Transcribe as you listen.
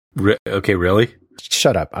Okay, really?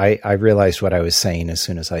 Shut up. I realized what I was saying as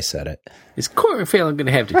soon as I said it. Is Cormac Phelan going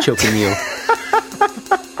to have to choke a meal?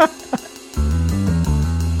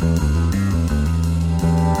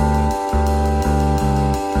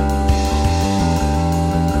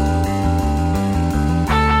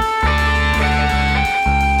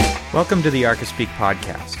 Welcome to the Archispeak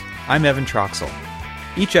podcast. I'm Evan Troxel.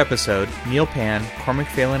 Each episode, Neil Pan, Cormac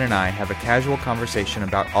Phelan, and I have a casual conversation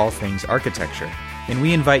about all things architecture, and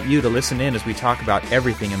we invite you to listen in as we talk about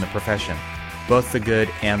everything in the profession, both the good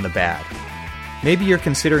and the bad. Maybe you're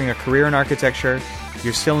considering a career in architecture,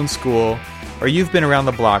 you're still in school, or you've been around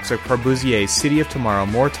the blocks of Corbusier's City of Tomorrow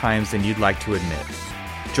more times than you'd like to admit.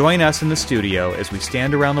 Join us in the studio as we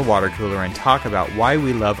stand around the water cooler and talk about why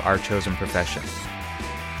we love our chosen profession.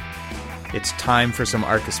 It's time for some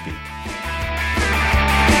Archispeak.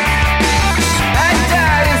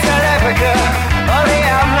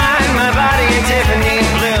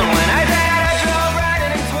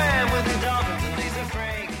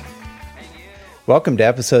 Welcome to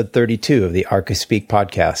episode 32 of the Archispeak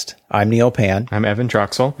podcast. I'm Neil Pan. I'm Evan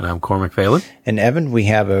Troxel. And I'm Cormac Phelan. And Evan, we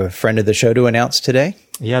have a friend of the show to announce today.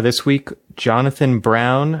 Yeah, this week, Jonathan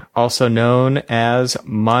Brown, also known as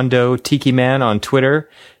Mondo Tiki Man on Twitter,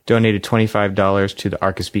 donated $25 to the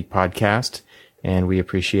Archispeak podcast. And we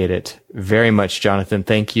appreciate it very much, Jonathan.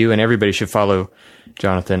 Thank you. And everybody should follow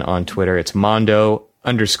Jonathan on Twitter. It's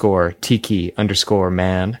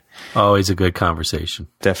Mondo_Tiki_Man. Always a good conversation.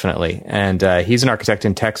 Definitely. And he's an architect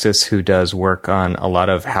in Texas who does work on a lot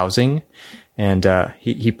of housing. And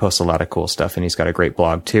he posts a lot of cool stuff, and he's got a great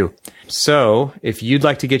blog, too. So if you'd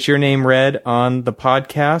like to get your name read on the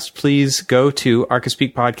podcast, please go to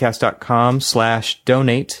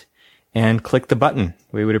archispeakpodcast.com/donate and click the button.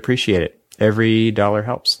 We would appreciate it. Every dollar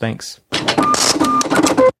helps. Thanks.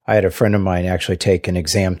 I had a friend of mine actually take an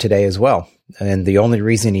exam today as well. And the only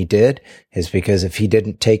reason he did is because if he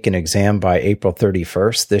didn't take an exam by April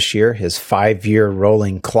 31st this year, his 5-year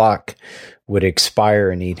rolling clock would expire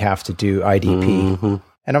and he'd have to do IDP. Mm-hmm.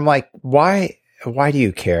 And I'm like, why do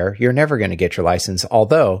you care? You're never going to get your license.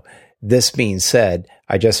 Although, this being said,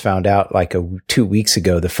 I just found out like 2 weeks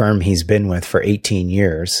ago, the firm he's been with for 18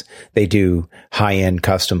 years, they do high-end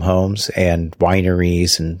custom homes and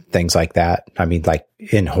wineries and things like that. I mean, like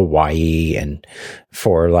in Hawaii, and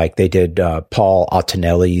for like they did Paul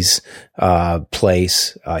Ottinelli's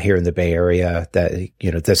place here in the Bay Area. That,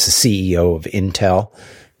 you know, that's the CEO of Intel.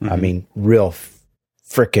 Mm-hmm. I mean, real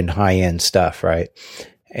freaking high-end stuff, right?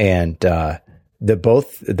 And the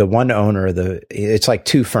one owner, it's like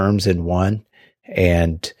two firms in one,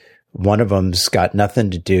 and one of them's got nothing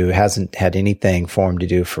to do, hasn't had anything for him to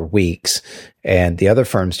do for weeks, and the other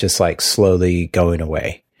firm's just like slowly going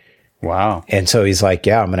away. Wow. And so he's like,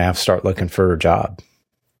 yeah, I'm going to have to start looking for a job.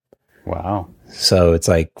 Wow. So it's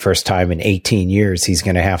like first time in 18 years, he's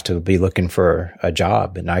going to have to be looking for a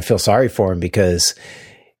job. And I feel sorry for him because,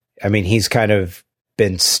 I mean, he's kind of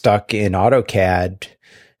been stuck in AutoCAD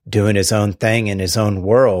doing his own thing in his own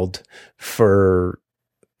world for,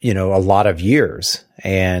 you know, a lot of years.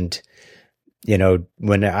 And, you know,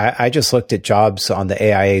 when I just looked at jobs on the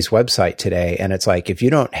AIA's website today, and it's like, if you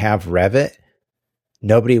don't have Revit,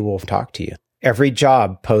 nobody will talk to you. Every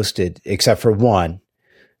job posted, except for one,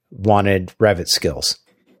 wanted Revit skills.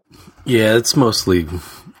 Yeah, it's mostly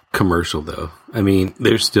commercial, though. I mean,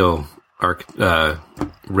 there's still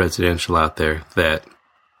residential out there that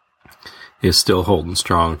is still holding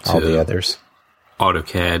strong to all the others,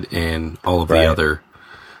 AutoCAD and all of the other,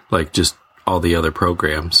 like just all the other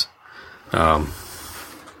programs. You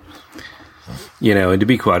know, and to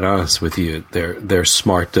be quite honest with you, they're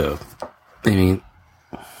smart to, I mean,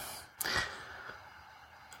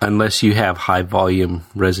 unless you have high volume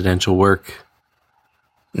residential work,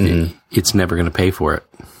 it's never going to pay for it.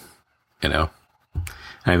 You know,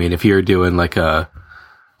 I mean, if you're doing like a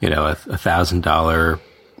 $1,000,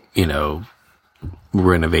 you know,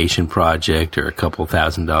 renovation project or a couple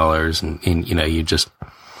 $1,000 and you know,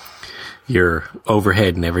 your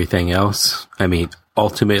overhead and everything else, I mean,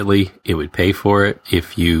 ultimately it would pay for it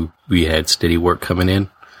if we had steady work coming in.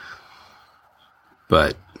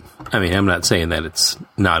 But I mean, I'm not saying that it's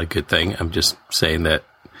not a good thing. I'm just saying that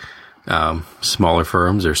smaller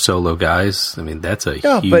firms or solo guys, I mean, that's a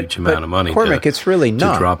huge amount of money. Cormac, it's really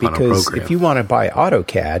not, because if you want to buy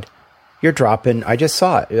AutoCAD, you're dropping, I just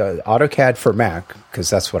saw it, AutoCAD for Mac,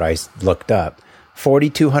 because that's what I looked up,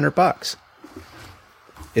 $4,200.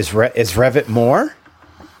 Is Revit more?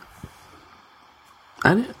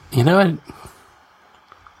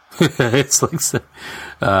 It's like, did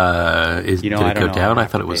it go down? I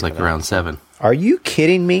thought it was like around 7. Are you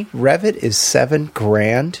kidding me? Revit is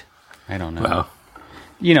 $7,000. I don't know. Well,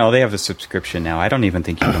 They have the subscription now. I don't even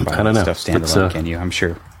think you can buy that stuff standalone, can you? I'm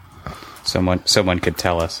sure someone could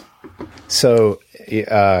tell us. So,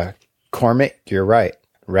 Cormac, you're right.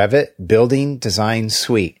 Revit Building Design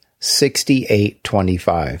Suite,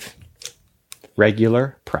 $68.25.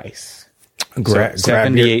 Regular price.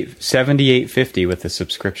 $78.50 with the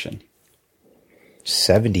subscription.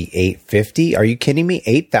 $78.50? Are you kidding me?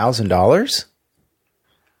 $8,000?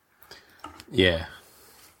 Yeah.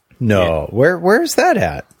 No. Yeah. Where's that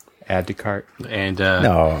at? Add to cart. And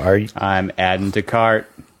no, are you? I'm adding to cart.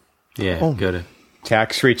 Yeah. Go to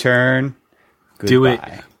tax return. Goodbye. Do it.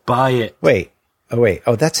 Buy it. Wait.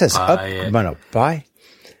 Oh, that says buy buy.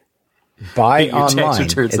 Buy online.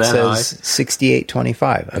 It says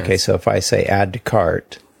 $68.25. Okay, so if I say add to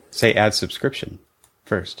cart, say add subscription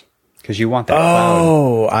first, because you want that.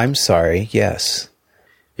 Oh, cloud. I'm sorry. Yes.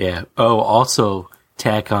 Yeah. Oh, also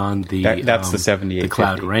tack on the that's the 78. The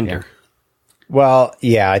cloud render. Yeah. Well,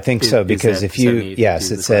 yeah, I think so, because if you it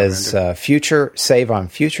says future save on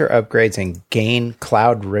future upgrades and gain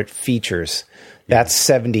cloud features. That's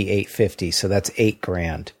 $78.50. So that's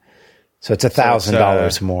 $8,000. So it's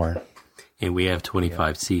 $1,000 more. And we have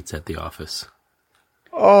 25 seats at the office.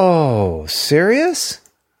 Oh, serious?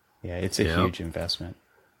 Yeah, it's a huge investment.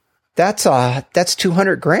 That's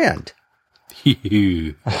 $200,000.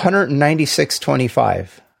 $196.25.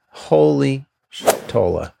 Holy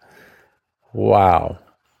tola! Wow.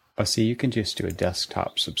 Oh, see, you can just do a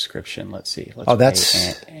desktop subscription. Let's see.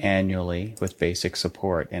 That's pay annually with basic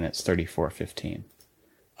support, and it's $34.15.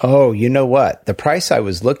 Oh, you know what? The price I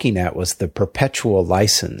was looking at was the perpetual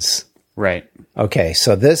license. Right. Okay,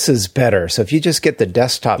 so this is better. So if you just get the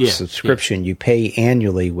desktop subscription, you pay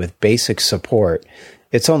annually with basic support.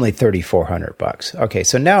 It's only $3,400. Okay,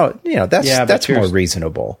 so now that's more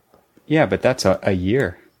reasonable. Yeah, but that's a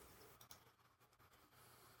year.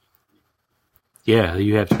 Yeah,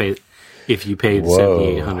 you have to pay if you pay the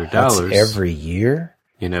 $7,800 every year.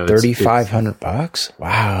 $3,500.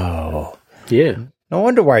 Wow. Yeah. No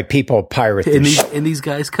wonder why people pirate this. And these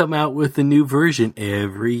guys come out with a new version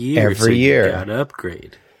every year. Every year. You gotta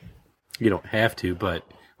upgrade. You don't have to, but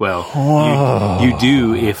you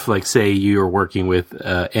do if, like, say you're working with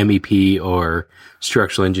MEP or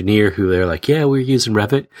structural engineer who they're like, yeah, we're using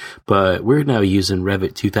Revit, but we're now using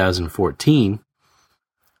Revit 2014.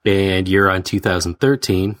 And you're on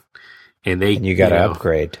 2013, and you got to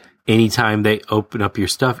upgrade. Anytime they open up your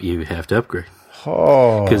stuff, you have to upgrade.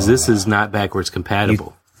 Oh, because this is not backwards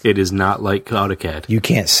compatible. It is not like AutoCAD. You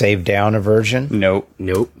can't save down a version. Nope.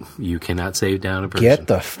 You cannot save down a version. Get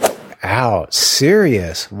the out!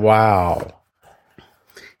 Serious? Wow.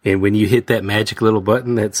 And when you hit that magic little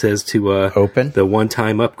button that says to open the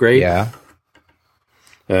one-time upgrade, yeah.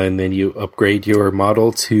 And then you upgrade your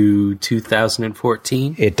model to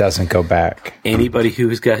 2014. It doesn't go back. Anybody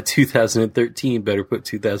who's got 2013 better put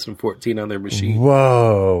 2014 on their machine.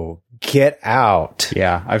 Whoa. Get out.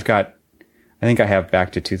 Yeah, I think I have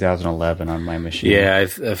back to 2011 on my machine. Yeah,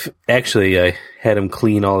 I've actually, I had them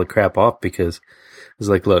clean all the crap off because I was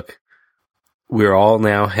like, look, we're all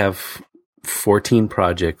now have 14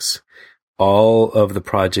 projects. All of the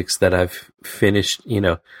projects that I've finished,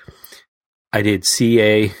 I did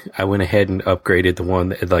CA. I went ahead and upgraded the one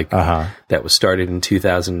that that was started in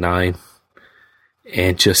 2009,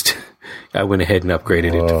 and I went ahead and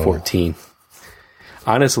upgraded it to 14.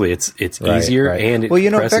 Honestly, it's easier and it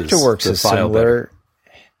Vectorworks is similar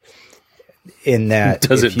in that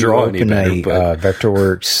doesn't draw any better. But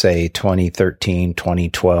Vectorworks, say 2013,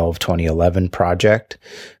 2012, 2011 project.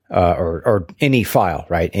 Or any file,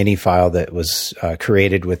 right? Any file that was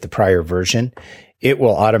created with the prior version, it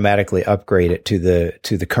will automatically upgrade it to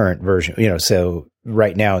the current version. So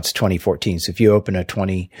right now it's 2014. So if you open a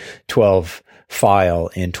 2012 file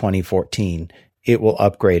in 2014, it will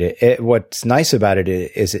upgrade it. What's nice about it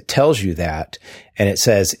is it tells you that, and it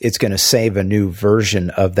says it's going to save a new version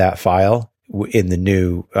of that file in the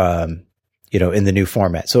new, in the new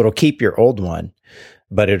format. So it'll keep your old one,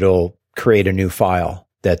 but it'll create a new file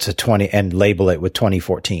that's a 20 and label it with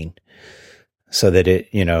 2014. So that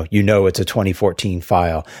it's a 2014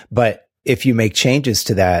 file. But if you make changes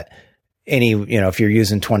to that, if you're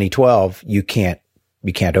using 2012, you can't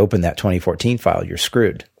open that 2014 file. You're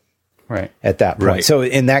screwed. Right. At that point. Right. So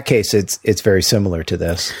in that case, it's very similar to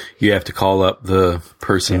this. You have to call up the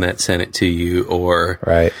person that sent it to you, or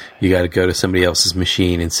you got to go to somebody else's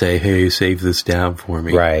machine and say, hey, save this down for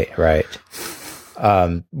me. Right.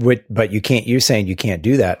 But you can't. You're saying you can't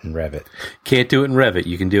do that in Revit. Can't do it in Revit.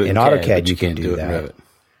 You can do it in AutoCAD. CAD, You can do that. In Revit.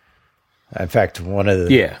 In fact, one of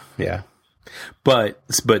the yeah. But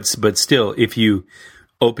still, if you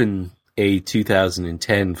open a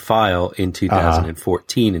 2010 file in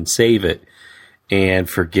 2014 and save it and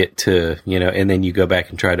forget to, and then you go back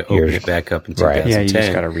and try to open it back up in 2010. Yeah, you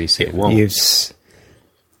just got to resave it. Won't.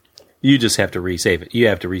 You just have to resave it. You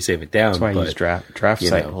have to resave it down. That's why I use Draft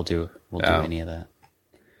Site will do any of that.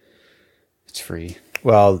 It's free.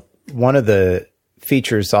 Well, one of the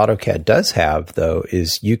features AutoCAD does have, though,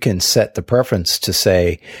 is you can set the preference to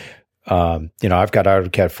say, I've got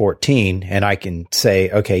AutoCAD 14, and I can say,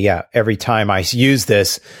 okay, yeah, every time I use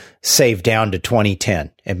this, save down to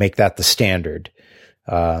 2010 and make that the standard.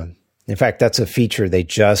 In fact, that's a feature they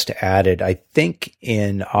just added, I think,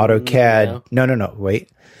 in AutoCAD. No, wait.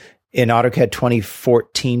 In AutoCAD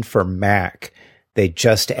 2014 for Mac, they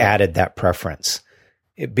just added that preference.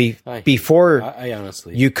 Before, I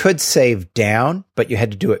honestly, you could save down, but you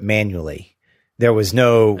had to do it manually. There was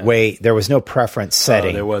no way. There was no preference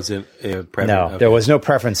setting. There wasn't a preference. No, okay. there was no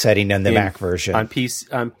preference setting in the Mac version. On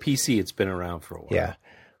PC, it's been around for a while. Yeah.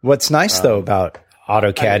 What's nice though about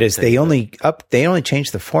AutoCAD is they only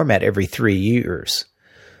change the format every 3 years.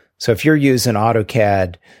 So if you're using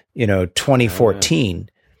AutoCAD, 2014,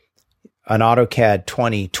 an AutoCAD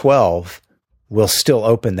 2012 will still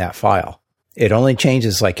open that file. It only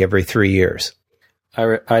changes like every 3 years.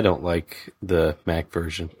 I don't like the Mac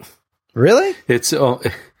version. Really? It's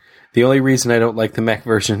the only reason I don't like the Mac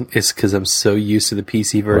version is because I'm so used to the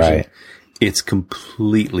PC version. Right. It's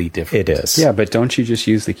completely different. It is. Yeah, but don't you just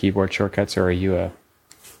use the keyboard shortcuts, or are you a...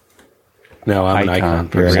 No, I'm an icon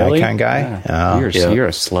You're person. an icon guy? Yeah.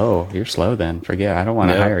 You're slow. You're slow then. Forget. I don't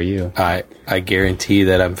want to hire you. I guarantee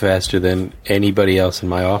that I'm faster than anybody else in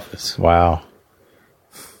my office. Wow.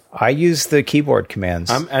 I use the keyboard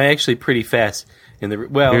commands. I'm actually pretty fast.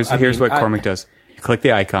 Here's what Cormac does. You click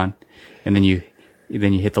the icon, and then you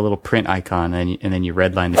hit the little print icon, and then you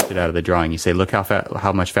redline the shit out of the drawing. You say, "Look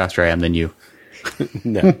how much faster I am than you."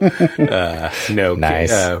 No.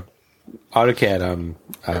 Nice.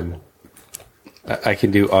 AutoCAD. I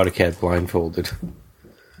can do AutoCAD blindfolded.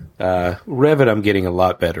 Revit, I'm getting a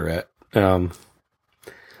lot better at. Wow.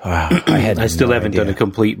 I still haven't done a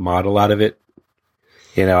complete model out of it.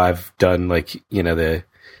 I've done a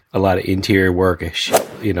lot of interior work,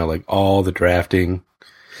 like all the drafting,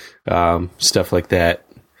 stuff like that.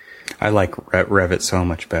 I like Revit so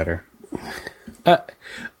much better.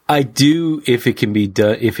 I do if it can be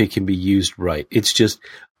done, if it can be used right. It's just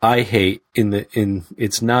I hate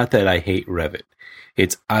it's not that I hate Revit.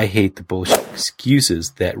 It's I hate the bullshit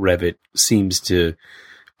excuses that Revit seems to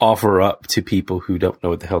offer up to people who don't know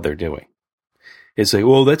what the hell they're doing. It's like,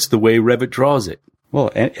 well, that's the way Revit draws it. Well,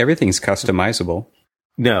 everything's customizable.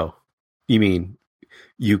 No, you mean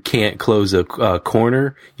you can't close a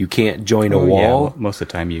corner, you can't join a wall. Yeah, well, most of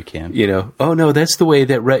the time you can. Oh no, that's the way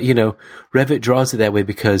that Revit draws it that way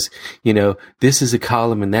because this is a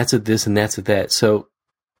column and that's a this and that's a that. So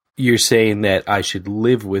you're saying that I should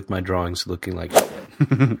live with my drawings looking like that.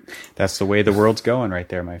 That's the way the world's going, right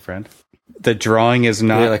there, my friend. The drawing is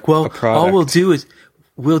not like, well, a product. All we'll do is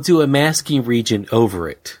we'll do a masking region over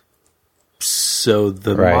it. So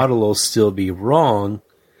the model will still be wrong,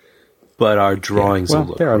 but our drawings will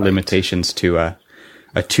look there are right. limitations to a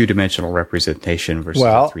 2-dimensional representation versus a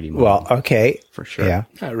 3D model. Well, okay. For sure. Yeah.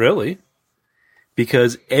 Not really.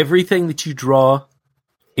 Because everything that you draw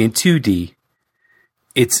in 2D,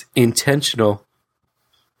 it's intentional.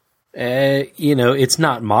 It's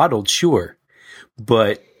not modeled, sure.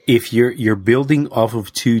 But if you're building off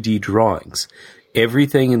of 2D drawings,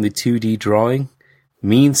 everything in the 2D drawing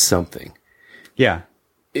means something. Yeah.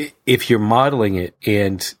 If you're modeling it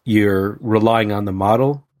and you're relying on the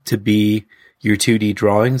model to be your 2D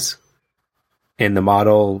drawings and the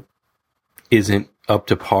model isn't up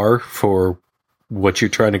to par for what you're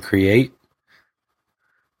trying to create,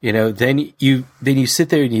 then you sit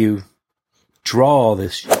there and you draw all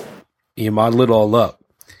this shit, you model it all up.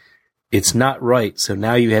 It's not right. So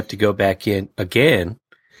now you have to go back in again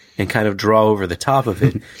and kind of draw over the top of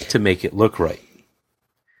it to make it look right.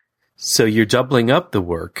 So you're doubling up the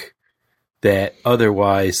work that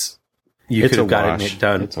otherwise you could have gotten it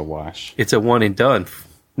done. It's a wash. It's a one and done.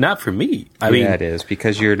 Not for me. I mean, it is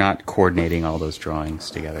because you're not coordinating all those drawings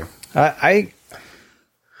together.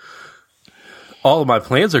 All of my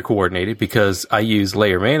plans are coordinated because I use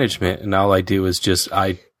layer management, and all I do is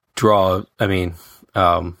I draw. And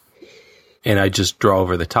I just draw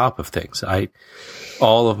over the top of things.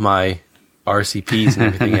 All of my RCPs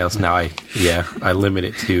and everything else now. I limit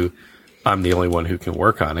it to. I'm the only one who can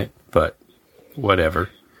work on it, but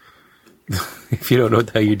whatever. If you don't know what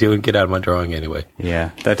the hell you're doing, get out of my drawing anyway.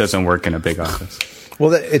 Yeah, that doesn't work in a big office.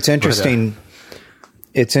 Well, it's interesting.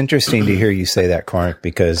 It's interesting to hear you say that, Cormac,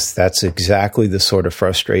 because that's exactly the sort of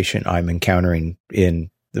frustration I'm encountering in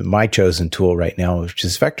my chosen tool right now, which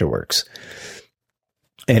is Vectorworks.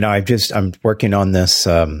 And I'm working on this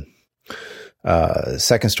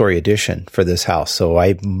second story addition for this house. So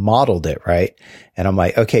I modeled it, right? And I'm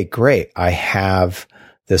like, okay, great. I have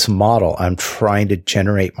this model. I'm trying to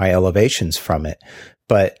generate my elevations from it.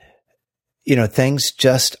 But, things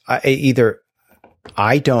just,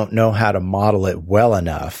 I don't know how to model it well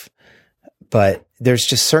enough, but there's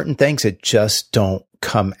just certain things that just don't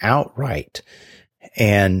come out right.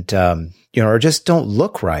 And, or just don't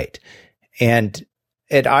look right. And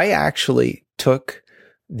I actually took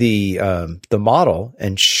the model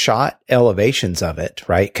and shot elevations of it,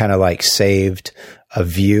 right? Kind of like saved a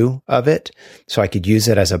view of it so I could use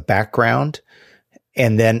it as a background.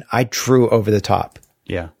 And then I drew over the top.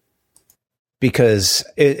 Yeah. Because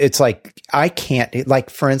it's like, I can't, like,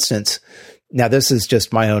 for instance, now this is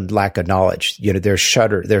just my own lack of knowledge.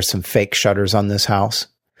 There's some fake shutters on this house.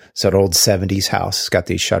 It's an old 70s house. It's got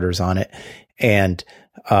these shutters on it. And,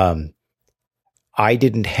 I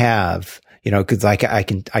didn't have, cause like I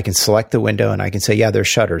can select the window and I can say, yeah, there's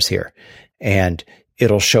shutters here, and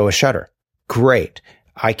it'll show a shutter. Great.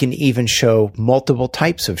 I can even show multiple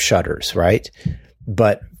types of shutters, right?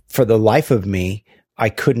 But for the life of me, I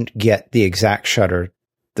couldn't get the exact shutter,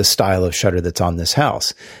 the style of shutter that's on this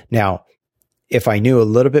house. Now, if I knew a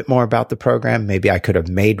little bit more about the program, maybe I could have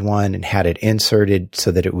made one and had it inserted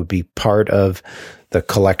so that it would be part of the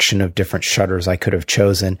collection of different shutters I could have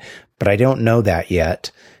chosen, but I don't know that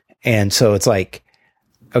yet. And so it's like,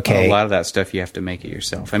 okay. Well, a lot of that stuff you have to make it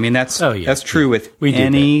yourself. I mean, that's true with We did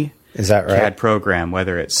any Is that right? CAD program,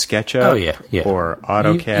 whether it's SketchUp or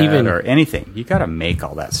AutoCAD or anything. You got to make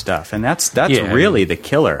all that stuff. And that's really the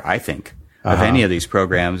killer, I think, of any of these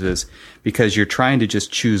programs, is because you're trying to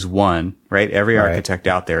just choose one, right? Every architect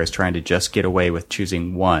out there is trying to just get away with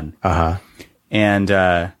choosing one. And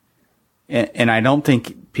I don't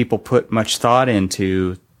think people put much thought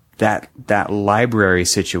into that library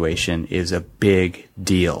situation is a big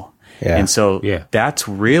deal. Yeah. And so that's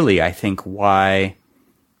really, I think, why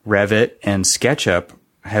Revit and SketchUp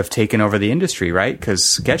have taken over the industry, right? Because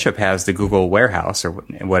SketchUp has the Google warehouse, or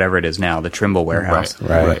whatever it is now, the Trimble warehouse.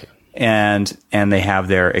 Right. And they have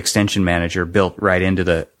their extension manager built right into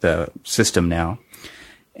the system now.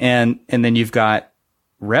 And then you've got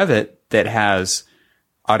Revit that has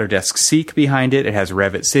Autodesk Seek behind it. It has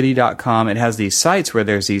RevitCity.com. It has these sites where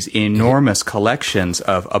there's these enormous collections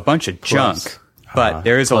of a bunch of junk, but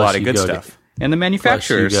there is a lot of good stuff. And the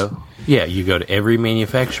manufacturers. You go to every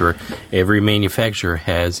manufacturer. Every manufacturer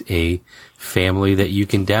has a family that you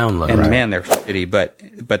can download. And man, they're shitty,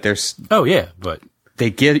 but there's... Oh, yeah, but...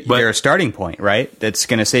 They're a starting point, right? That's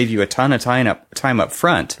going to save you a ton of time up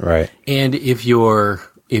front. Right. And if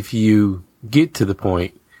you get to the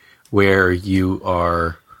point where you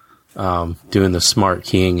are doing the smart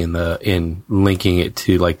keying and linking it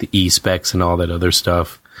to like the e-specs and all that other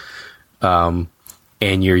stuff,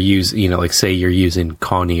 and you're using, like say you're using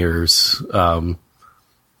Conair's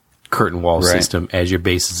curtain wall system as your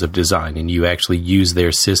basis of design, and you actually use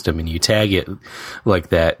their system and you tag it like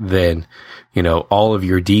that, then all of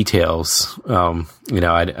your details, I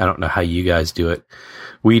don't know how you guys do it.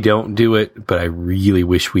 We don't do it, but I really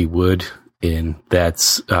wish we would. And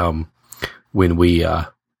that's, when we,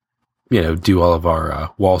 do all of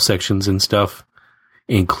our, wall sections and stuff,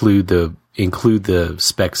 include the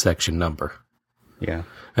spec section number. Yeah.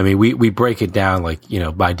 I mean, we break it down like,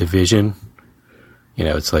 by division.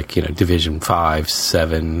 It's like, division 5,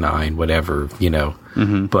 7, 9, whatever,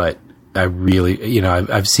 but I really,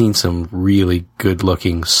 I've seen some really good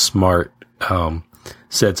looking, smart,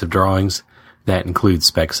 sets of drawings that include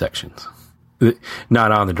spec sections.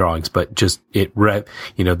 Not on the drawings, but just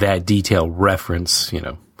that detail reference,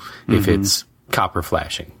 if it's copper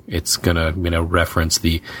flashing, it's gonna, reference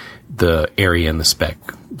the area in the spec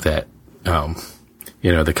that,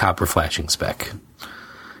 the copper flashing spec,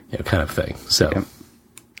 kind of thing. So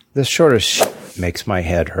the shortest makes my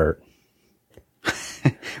head hurt.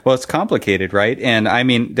 Well, it's complicated, right? And I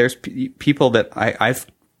mean, there's people that I've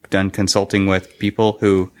done consulting with, people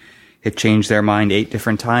who have changed their mind 8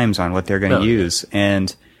 different times on what they're going to use.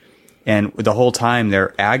 And the whole time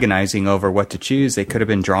they're agonizing over what to choose. They could have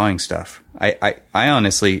been drawing stuff. I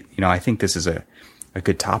honestly, I think this is a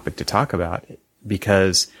good topic to talk about,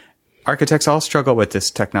 because architects all struggle with this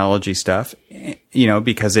technology stuff,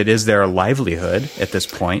 because it is their livelihood at this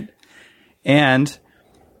point. And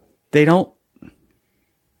they don't,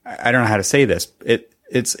 I don't know how to say this.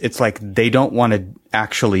 It's like they don't want to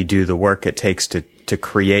actually do the work it takes to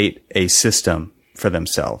create a system for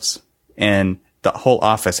themselves. And the whole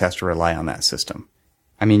office has to rely on that system.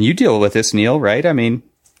 I mean, you deal with this, Neil, right? I mean,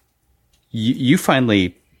 you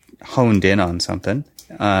finally honed in on something,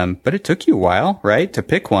 but it took you a while, right, to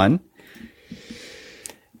pick one.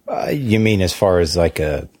 You mean as far as like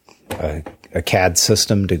a CAD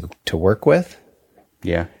system to work with?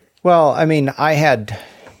 Yeah. Well, I mean, I had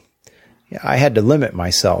to limit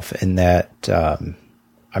myself in that.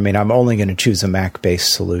 I mean, I'm only going to choose a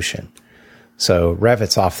Mac-based solution. So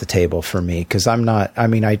Revit's off the table for me because I'm not. I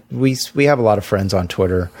mean, we have a lot of friends on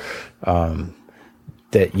Twitter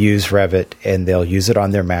that use Revit and they'll use it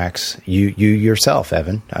on their Macs. You yourself,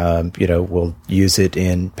 Evan, will use it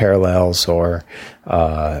in Parallels or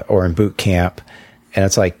in Boot Camp, and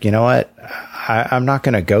it's like, you know what? I'm not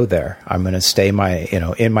going to go there. I'm going to stay in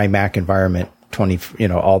my Mac environment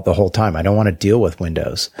all the whole time. I don't want to deal with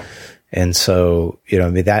Windows. And so,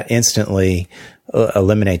 that instantly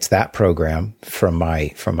eliminates that program from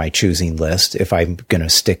my choosing list if I'm going to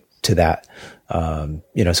stick to that.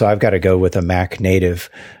 So I've got to go with a Mac native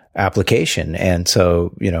application. And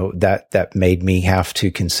so, that made me have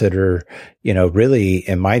to consider, really,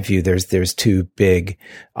 in my view, there's two big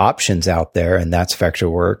options out there, and that's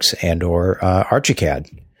Vectorworks and or Archicad.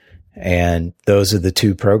 And those are the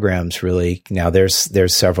two programs really. Now there's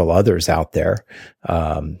several others out there.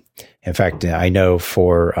 In fact, I know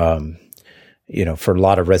for a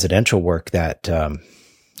lot of residential work that,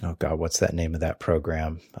 what's that name of that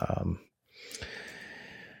program?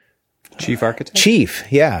 Chief Architect? Chief.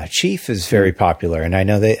 Yeah. Chief is very popular. And I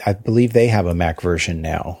know I believe they have a Mac version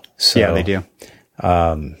now. So, yeah, they do.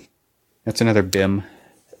 That's another BIM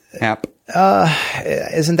app.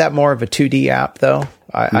 Isn't that more of a 2D app though?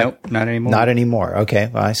 Nope, not anymore. Not anymore. Okay.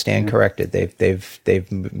 Well, I stand corrected. They've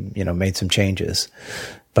made some changes,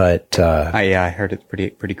 but, I heard it's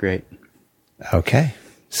pretty great. Okay.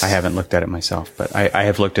 I haven't looked at it myself, but I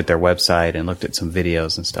have looked at their website and looked at some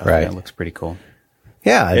videos and stuff. Right. Yeah, it looks pretty cool.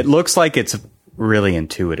 Yeah. It looks like it's really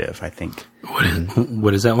intuitive, I think.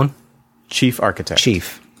 What is that one? Chief Architect.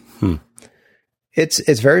 Chief.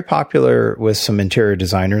 It's very popular with some interior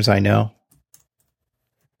designers I know.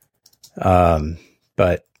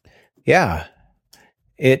 But yeah,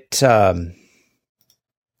 it's a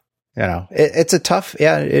tough,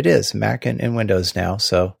 it is Mac and Windows now.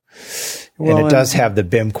 So, and it does have the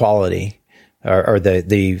BIM quality or the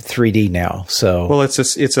 3D now. So, well,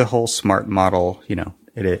 it's a whole smart model,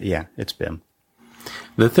 it's BIM.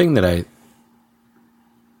 The thing that I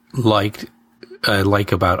like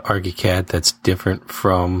about Archicad that's different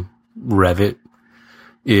from Revit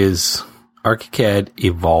is Archicad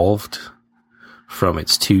evolved from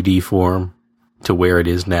its 2D form to where it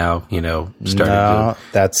is now,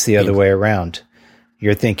 that's the other way around.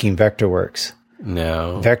 You're thinking Vectorworks.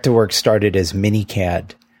 No. Vectorworks started as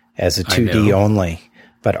MiniCAD as a 2D only,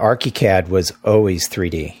 but Archicad was always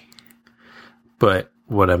 3D. But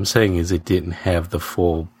what I'm saying is it didn't have the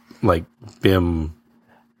full BIM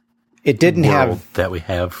it didn't have that we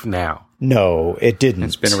have now. No, it didn't.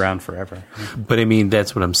 It's been around forever. But I mean,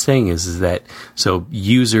 that's what I'm saying is that so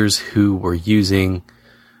users who were using,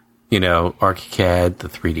 Archicad, the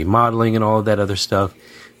 3D modeling and all of that other stuff,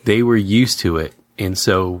 they were used to it. And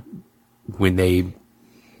so when they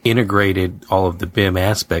integrated all of the BIM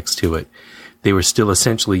aspects to it, they were still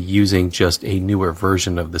essentially using just a newer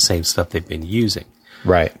version of the same stuff they've been using.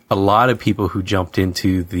 Right. A lot of people who jumped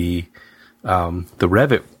into the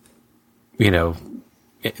Revit,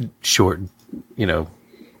 short,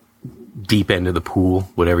 deep end of the pool,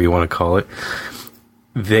 whatever you want to call it.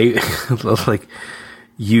 They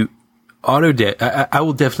I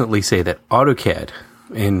will definitely say that AutoCAD,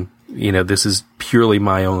 and this is purely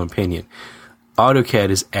my own opinion, AutoCAD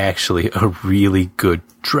is actually a really good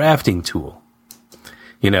drafting tool.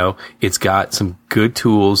 It's got some good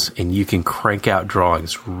tools and you can crank out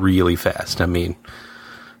drawings really fast. I mean,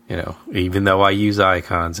 even though I use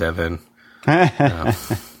icons, Evan,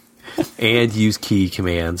 and use key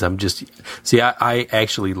commands, I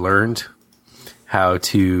actually learned how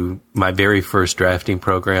to, my very first drafting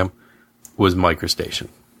program was MicroStation.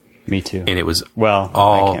 Me too. And it was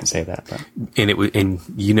I can't say that, but. And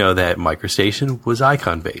that MicroStation was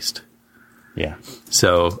icon based. Yeah.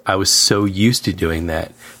 So I was so used to doing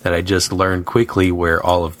that I just learned quickly where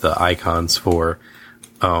all of the icons for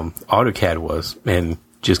AutoCAD was, and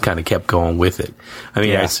just kind of kept going with it. I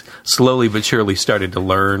mean, I slowly but surely started to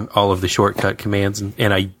learn all of the shortcut commands,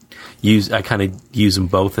 and I kind of use them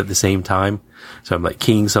both at the same time. So I'm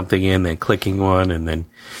keying something in, then clicking one, and then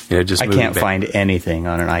just. I can't find anything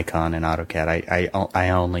on an icon in AutoCAD. I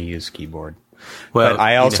only use keyboard. Well, but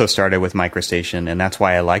I also started with MicroStation, and that's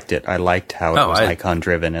why I liked it. I liked how it was icon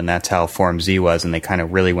driven, and that's how FormZ was, and they kind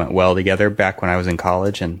of really went well together back when I was in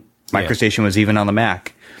college, and MicroStation was even on the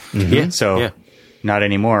Mac. Mm-hmm. Yeah. So not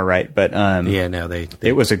anymore, right? But no,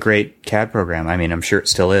 it was a great CAD program. I mean, I'm sure it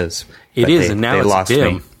still is. It is, and now it's a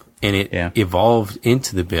BIM, and it evolved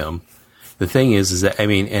into the BIM. The thing is that, I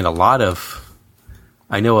mean, and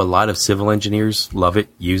I know a lot of civil engineers love it,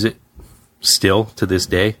 use it still to this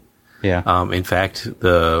day. Yeah. In fact,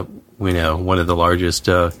 one of the largest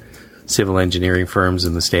civil engineering firms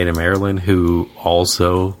in the state of Maryland, who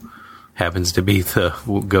also happens to be the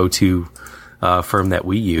go-to firm that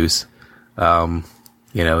we use,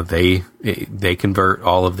 they convert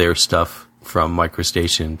all of their stuff from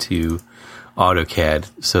MicroStation to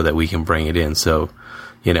AutoCAD so that we can bring it in. So,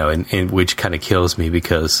 and which kind of kills me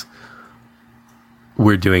because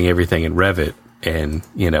we're doing everything in Revit, and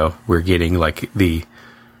we're getting like the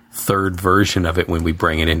third version of it when we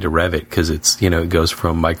bring it into Revit, because it's it goes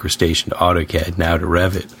from MicroStation to AutoCAD now to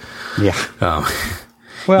Revit. Yeah.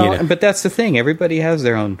 Well, but that's the thing. Everybody has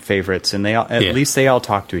their own favorites, and at least they all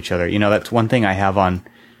talk to each other. That's one thing I have on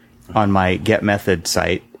my Get Method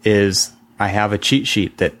site is I have a cheat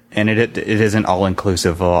sheet and it isn't all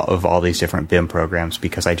inclusive of all these different BIM programs,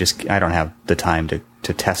 because I don't have the time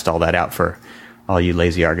to test all that out for all you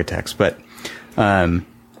lazy architects. But I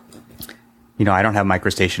don't have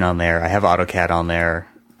MicroStation on there. I have AutoCAD on there,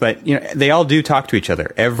 but they all do talk to each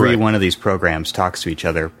other. Every one of these programs talks to each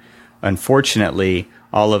other. Unfortunately,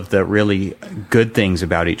 all of the really good things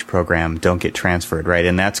about each program don't get transferred, right?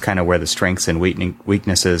 And that's kind of where the strengths and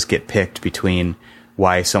weaknesses get picked between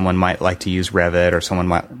why someone might like to use Revit or someone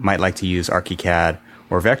might like to use ArchiCAD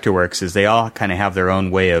or Vectorworks, is they all kind of have their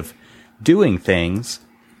own way of doing things,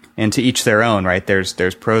 and to each their own, right? There's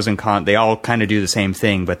pros and cons. They all kind of do the same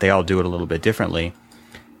thing, but they all do it a little bit differently.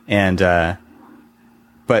 And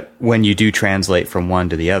but when you do translate from one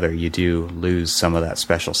to the other, you do lose some of that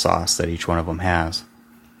special sauce that each one of them has.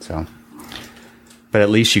 So, but at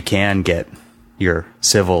least you can get your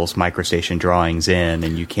civils MicroStation drawings in,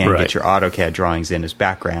 and you can get your AutoCAD drawings in as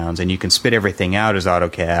backgrounds, and you can spit everything out as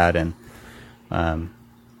AutoCAD, and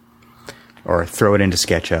or throw it into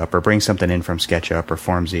SketchUp, or bring something in from SketchUp or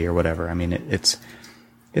FormZ or whatever. I mean, it's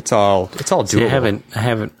all doable. See, I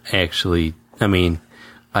haven't actually. I mean,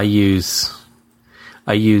 I used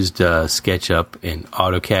SketchUp and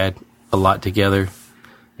AutoCAD a lot together.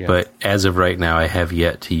 Yeah. But as of right now, I have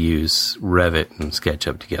yet to use Revit and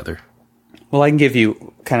SketchUp together. Well, I can give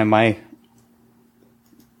you kind of my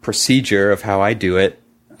procedure of how I do it.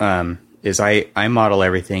 Is I model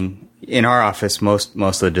everything in our office. Most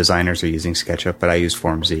of the designers are using SketchUp, but I use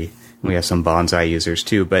FormZ. We have some Bonsai users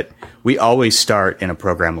too. But we always start in a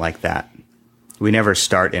program like that. We never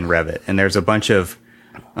start in Revit. And there's a bunch of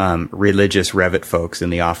religious Revit folks in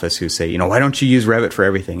the office who say, why don't you use Revit for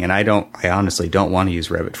everything? And I honestly don't want to use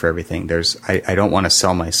Revit for everything. I don't want to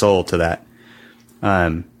sell my soul to that.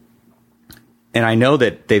 And I know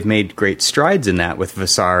that they've made great strides in that with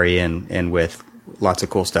Vasari and with lots of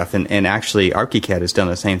cool stuff. And actually ArchiCAD has done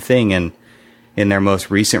the same thing. And in their most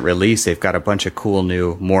recent release, they've got a bunch of cool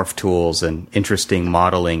new morph tools and interesting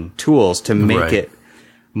modeling tools to make it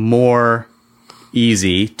more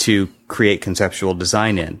easy to create conceptual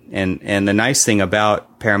design in. And the nice thing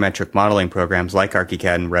about parametric modeling programs like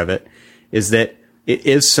ArchiCAD and Revit is that it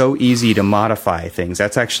is so easy to modify things.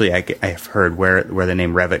 That's actually, I've heard where the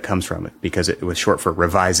name Revit comes from, because it was short for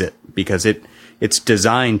revise it, because it's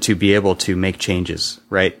designed to be able to make changes,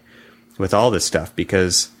 right? With all this stuff,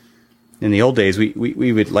 because in the old days,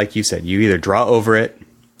 we would, like you said, you either draw over it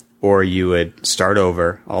or you would start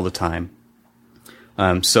over all the time.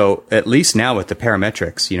 So at least now with the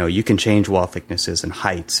parametrics, you can change wall thicknesses and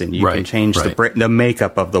heights, and you can change the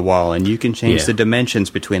makeup of the wall, and you can change the dimensions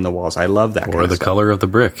between the walls. I love that. Or the color of the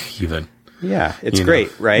brick, even. Yeah, it's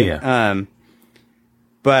great, right? Yeah.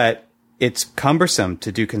 But it's cumbersome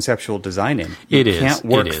to do conceptual design in. You can't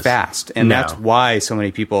work fast, and that's why so many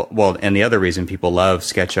people. Well, and the other reason people love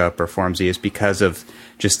SketchUp or FormZ is because of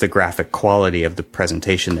just the graphic quality of the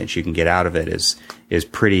presentation that you can get out of it is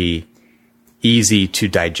pretty easy to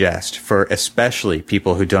digest for especially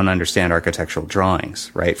people who don't understand architectural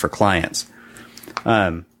drawings, right? For clients.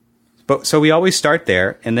 But so we always start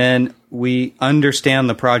there, and then we understand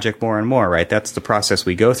the project more and more, right? That's the process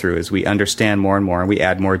we go through, is we understand more and more, and we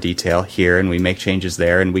add more detail here, and we make changes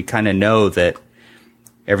there, and we kind of know that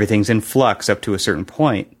everything's in flux up to a certain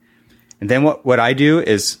point. And then what I do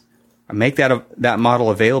is I make that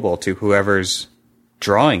model available to whoever's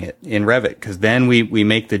drawing it in Revit, because then we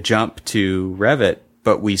make the jump to Revit,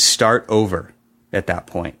 but we start over at that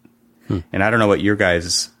point. And I don't know what your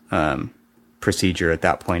guys' procedure at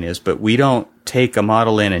that point is, but we don't take a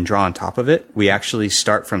model in and draw on top of it. We actually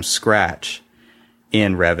start from scratch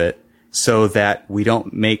in Revit so that we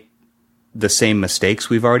don't make the same mistakes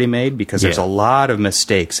we've already made, because there's a lot of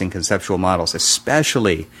mistakes in conceptual models,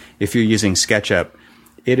 especially if you're using SketchUp.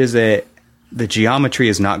 The geometry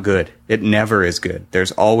is not good. It never is good.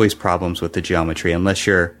 There's always problems with the geometry unless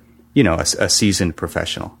you're, a seasoned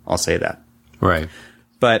professional. I'll say that. Right.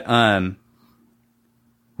 But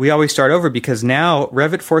we always start over because now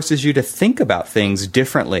Revit forces you to think about things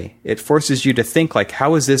differently. It forces you to think like,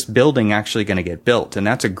 how is this building actually going to get built? And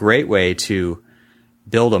that's a great way to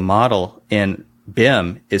build a model in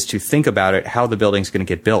BIM, is to think about it, how the building's going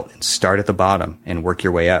to get built, and start at the bottom and work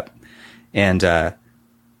your way up. And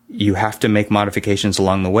you have to make modifications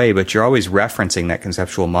along the way, but you're always referencing that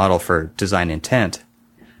conceptual model for design intent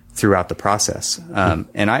throughout the process.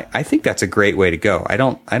 And I think that's a great way to go. I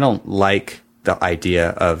don't like the idea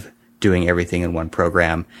of doing everything in one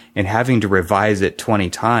program and having to revise it 20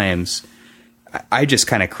 times. I just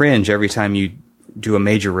kind of cringe every time you do a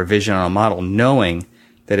major revision on a model, knowing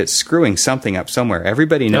that it's screwing something up somewhere.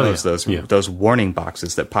 Everybody knows those warning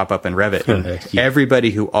boxes that pop up in Revit. And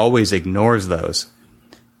everybody who always ignores those,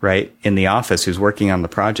 right, in the office who's working on the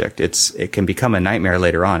project, it can become a nightmare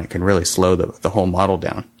later on. It can really slow the whole model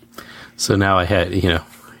down. So now I had,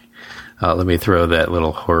 let me throw that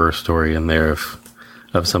little horror story in there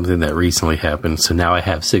of something that recently happened. So now I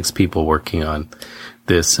have 6 people working on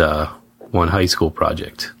this one high school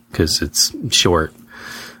project because it's short.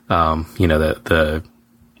 The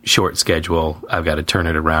short schedule, I've got to turn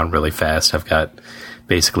it around really fast. I've got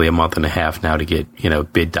basically a month and a half now to get,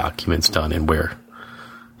 bid documents done, and we're,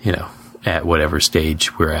 at whatever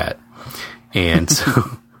stage we're at. And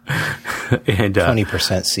so, and 20%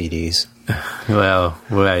 CDs. Well,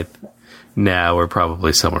 now we're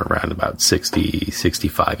probably somewhere around about 60,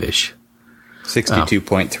 65-ish.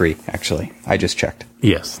 62.3, actually. I just checked.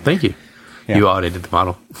 Yes. Thank you. Yeah. You audited the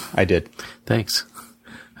model. I did. Thanks.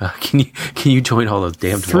 Can you join all those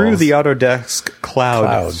damn through walls? the Autodesk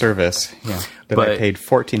Cloud service? Yeah, but I paid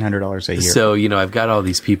 $1,400 a year. So I've got all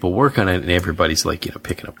these people work on it, and everybody's like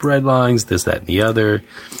picking up red lines, this, that, and the other.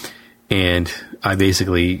 And I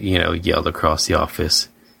basically yelled across the office,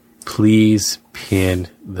 please pin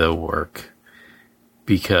the work,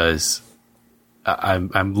 because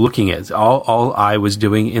I'm looking at all I was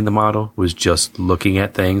doing in the model was just looking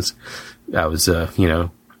at things. I was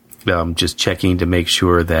just checking to make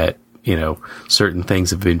sure that, certain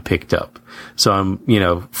things have been picked up. So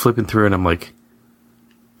I'm, flipping through, and I'm like,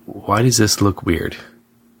 why does this look weird?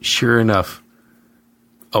 Sure enough,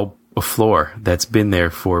 a floor that's been there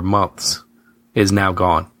for months is now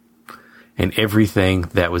gone. And everything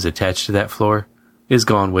that was attached to that floor is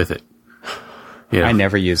gone with it. I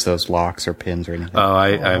never use those locks or pins or anything.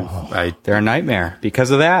 They're a nightmare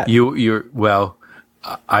because of that.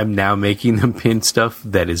 I'm now making them pin stuff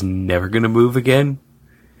that is never going to move again.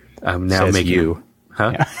 I'm now says making you.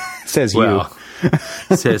 Huh? Yeah. Says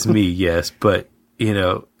says me, yes, but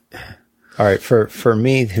all right, for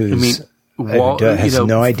me, who's has no idea what you're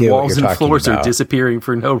talking about. Walls and floors are disappearing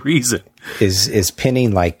for no reason. Is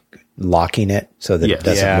pinning like locking it so that it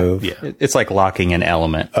doesn't move? Yeah. It's like locking an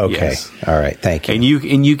element. Okay. Yes. All right. Thank you.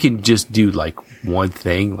 And you can just do like one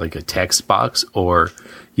thing, like a text box, or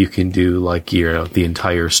you can do like the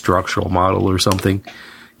entire structural model or something.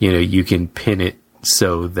 You can pin it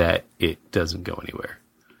so that it doesn't go anywhere.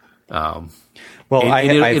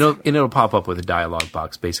 It'll pop up with a dialog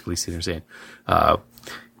box, basically sitting there saying,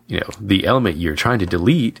 the element you're trying to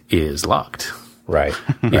delete is locked. Right.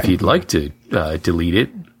 If you'd like to delete it,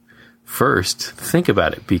 first think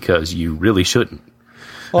about it, because you really shouldn't.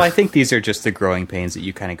 Well, I think these are just the growing pains that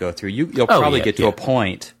you kind of go through. You'll probably get to a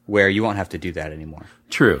point where you won't have to do that anymore.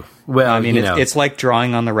 True. Well, I mean, it's like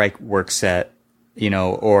drawing on the right work set,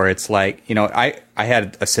 or it's like, I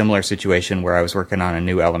had a similar situation where I was working on a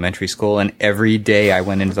new elementary school, and every day I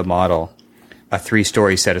went into the model, a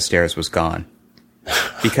 3-story set of stairs was gone.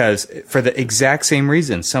 Because for the exact same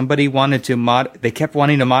reason, somebody wanted to they kept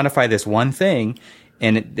wanting to modify this one thing,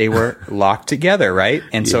 and they were locked together, right?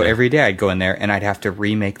 And so every day I'd go in there and I'd have to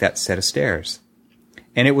remake that set of stairs.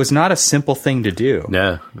 And it was not a simple thing to do.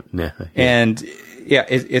 No. Yeah. And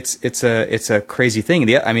it's a crazy thing.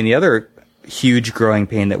 The other huge growing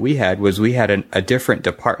pain that we had was we had a different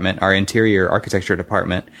department, our interior architecture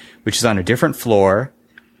department, which is on a different floor.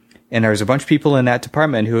 And there was a bunch of people in that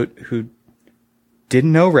department who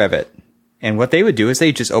didn't know Revit. And what they would do is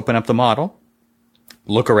they just open up the model,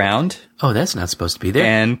 look around. Oh, that's not supposed to be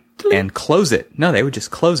there. And close it. No, they would just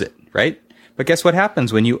close it, right? But guess what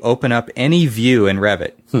happens when you open up any view in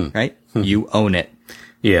Revit, right? You own it.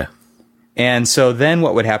 Yeah. And so then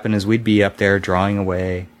what would happen is we'd be up there drawing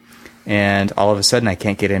away, and all of a sudden I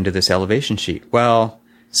can't get into this elevation sheet. Well,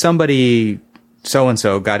 somebody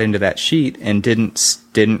so-and-so got into that sheet and didn't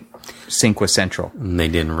sync with central. And they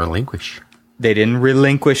didn't relinquish. They didn't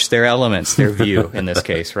relinquish their elements, their view in this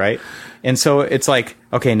case, right? And so it's like,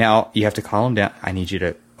 okay, now you have to call them down. I need you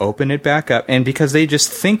to open it back up. And because they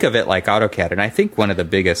just think of it like AutoCAD. And I think one of the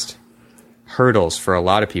biggest hurdles for a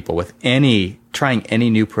lot of people with trying any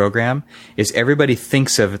new program is everybody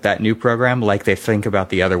thinks of that new program like they think about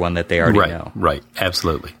the other one that they already know. Right,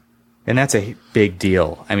 absolutely. And that's a big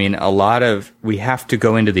deal. I mean, we have to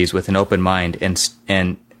go into these with an open mind,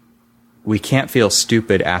 and we can't feel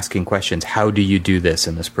stupid asking questions. How do you do this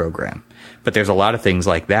in this program? But there's a lot of things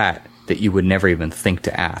like that you would never even think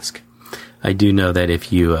to ask. I do know that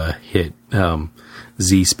if you hit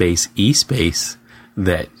Z space E space,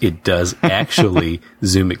 that it does actually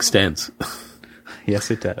zoom extents. Yes,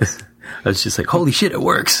 it does. I was just like, holy shit, it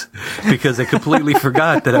works. Because I completely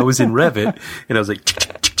forgot that I was in Revit, and I was like,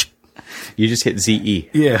 you just hit ZE.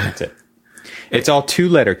 Yeah. That's it. It's all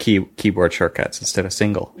 2-letter keyboard shortcuts instead of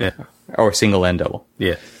single. Yeah. Or single and double.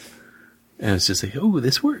 Yeah. And it's just like, oh,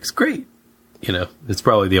 this works. Great. You know, it's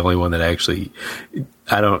probably the only one that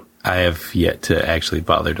I have yet to actually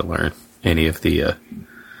bother to learn any of the,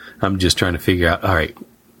 I'm just trying to figure out, all right,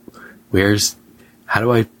 how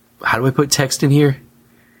do I put text in here?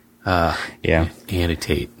 Yeah.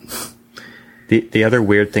 Annotate. The other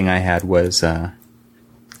weird thing I had was,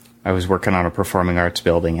 I was working on a performing arts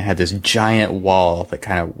building. It had this giant wall that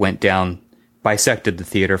kind of went down, bisected the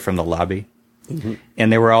theater from the lobby. Mm-hmm.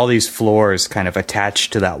 And there were all these floors kind of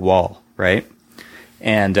attached to that wall, right?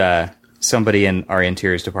 And somebody in our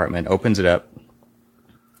interiors department opens it up,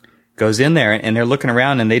 goes in there, and they're looking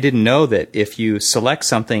around, and they didn't know that if you select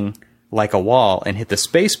something like a wall and hit the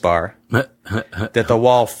space bar, that the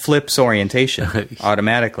wall flips orientation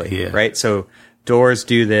automatically, right? So doors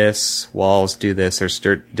do this, walls do this. There's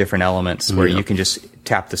different elements where you can just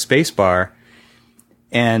tap the space bar.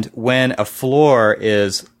 And when a floor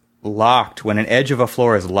is locked, when an edge of a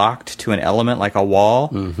floor is locked to an element like a wall,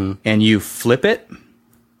 and you flip it,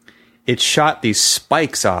 it shot these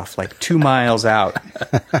spikes off like 2 miles out.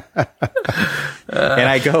 And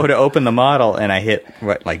I go to open the model and I hit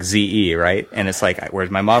like ZE, right? And it's like, where's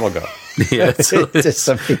my model go? Yeah, it's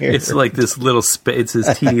like this little it's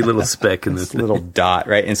this teeny little speck in this little dot,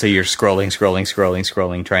 right? And so you're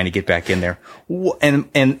scrolling, trying to get back in there.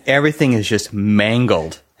 And everything is just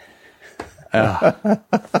mangled.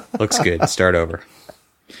 Looks good. Start over.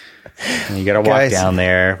 And you got to walk down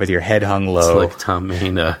there with your head hung low. It's like Tom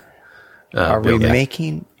Main. Are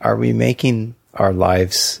we making our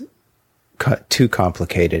lives too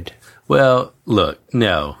complicated? Well, look,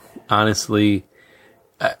 no. Honestly,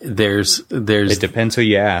 there's. It depends who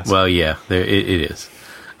you ask. Well, yeah, it is.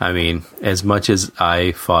 I mean, as much as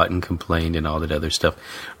I fought and complained and all that other stuff,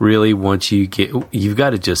 really, once you've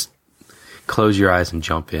got to just close your eyes and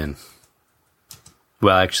jump in.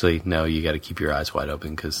 Well, actually, no, you got to keep your eyes wide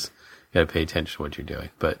open because you got to pay attention to what you're doing.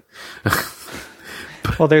 But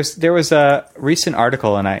well, there was a recent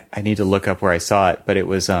article, and I need to look up where I saw it, but it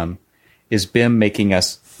was is BIM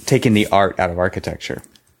taking the art out of architecture?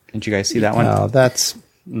 Did you guys see that one?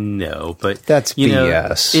 No, but that's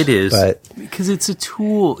BS. It is, because it's a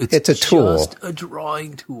tool. It's a tool, just a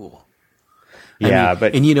drawing tool. Yeah,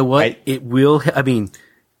 and you know what? It will. I mean,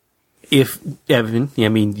 if Evan,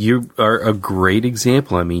 you are a great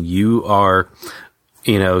example. I mean, you are,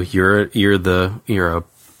 you're a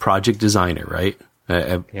project designer, right?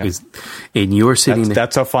 Yeah. And you're sitting.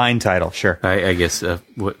 That's a fine title, sure. I guess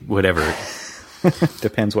whatever.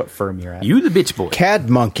 Depends what firm you're at. You the bitch boy. CAD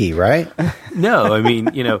monkey, right? No, I mean,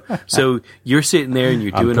 so you're sitting there and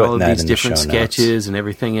you're doing all of these different sketches and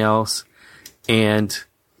everything else. And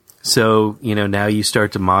so, now you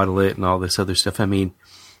start to model it and all this other stuff. I mean,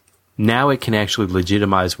 now it can actually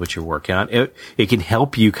legitimize what you're working on. It can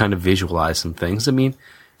help you kind of visualize some things. I mean,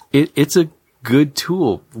 it's a good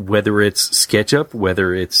tool, whether it's SketchUp,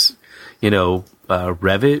 whether it's,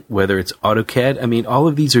 Revit, whether it's AutoCAD. I mean, all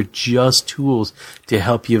of these are just tools to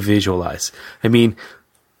help you visualize. I mean,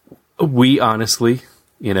 we honestly,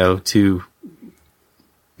 to,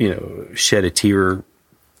 shed a tear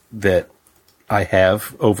that I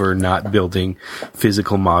have over not building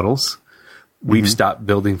physical models. We've stopped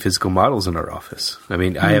building physical models in our office. I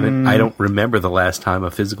mean, I don't remember the last time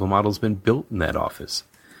a physical model's been built in that office.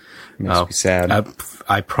 Makes me sad.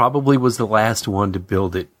 I probably was the last one to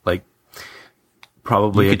build it, like,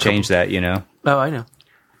 probably you could change that, Oh, I know.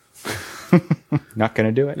 Not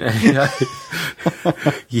going to do it.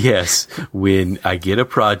 Yes. When I get a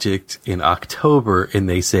project in October and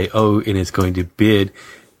they say, oh, and it's going to bid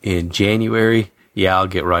in January, yeah, I'll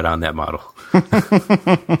get right on that model.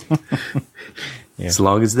 Yeah. As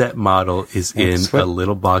long as that model is in a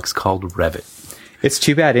little box called Revit. It's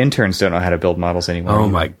too bad interns don't know how to build models anymore. Oh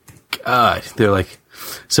my God. They're like,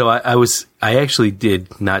 so I actually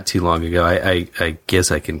did not too long ago. I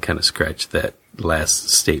guess I can kind of scratch that last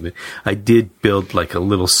statement. I did build like a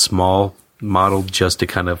little small model just to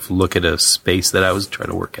kind of look at a space that I was trying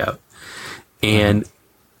to work out. And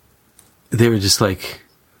they were just like,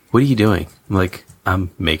 what are you doing? I'm like,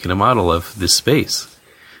 I'm making a model of this space.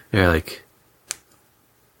 They're like,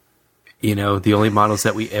 you know, the only models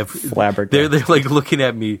that we ever... They're like looking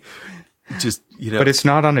at me just, you know... But it's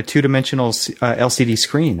not on a two-dimensional LCD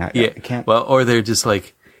screen. I can't... Well, or they're just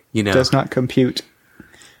like, you know... Does not compute.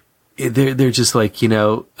 They're just like, you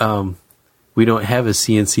know, we don't have a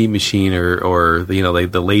CNC machine or you know,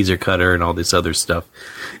 like the laser cutter and all this other stuff.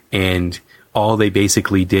 And all they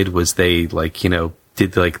basically did was they, like, you know,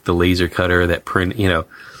 did like the laser cutter that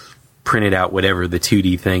printed out whatever the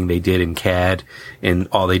 2D thing they did in CAD, and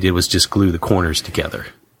all they did was just glue the corners together.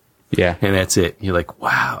 Yeah. And that's it. You're like,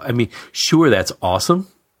 wow. I mean, sure, that's awesome.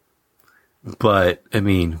 But, I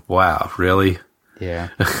mean, wow, really? Yeah.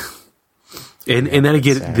 and then I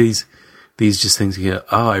get these just things, you know,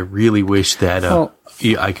 oh, I really wish that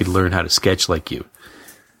I could learn how to sketch like you.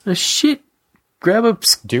 Shit, grab a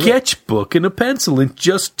sketchbook and a pencil and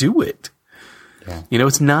just do it. Yeah. You know,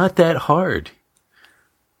 it's not that hard.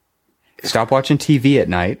 Stop watching TV at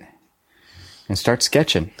night and start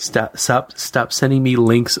sketching. Stop sending me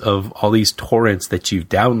links of all these torrents that you've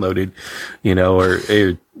downloaded, you know, or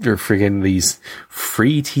friggin' these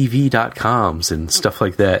freetv.coms and stuff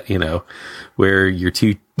like that, you know, where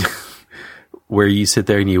where you sit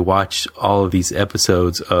there and you watch all of these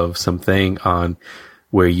episodes of something on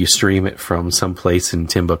where you stream it from someplace in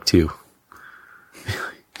Timbuktu.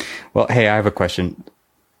 Well, hey, I have a question,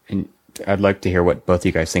 and I'd like to hear what both of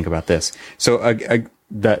you guys think about this. So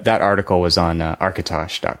that article was on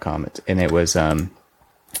Architosh.com, and it was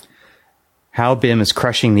how BIM is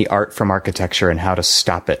crushing the art from architecture and how to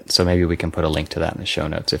stop it. So maybe we can put a link to that in the show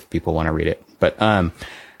notes if people want to read it. But kind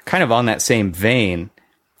of on that same vein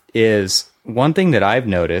is one thing that I've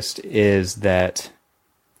noticed is that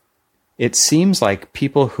it seems like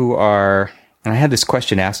people who are, and I had this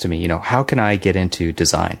question asked to me, you know, how can I get into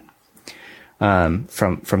design?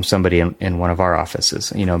 From somebody in one of our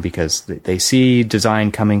offices, you know, because they see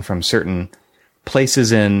design coming from certain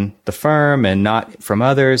places in the firm and not from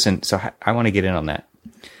others. And so I want to get in on that.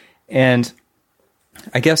 And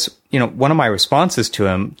I guess, you know, one of my responses to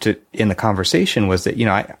him in the conversation was that, you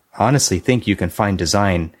know, I honestly think you can find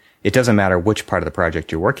design. It doesn't matter which part of the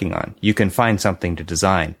project you're working on. You can find something to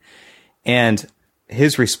design. And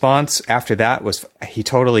his response after that was he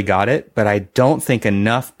totally got it, but I don't think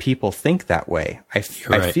enough people think that way. I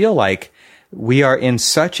feel like we are in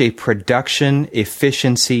such a production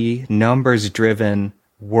efficiency, numbers driven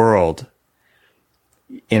world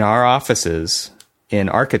in our offices, in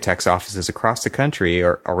architects' offices across the country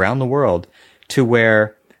or around the world, to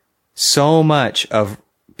where so much of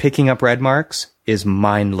picking up red marks is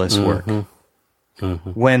mindless work.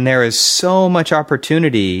 When there is so much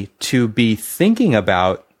opportunity to be thinking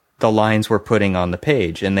about the lines we're putting on the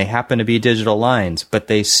page, and they happen to be digital lines, but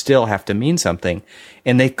they still have to mean something,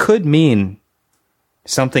 and they could mean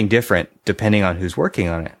something different depending on who's working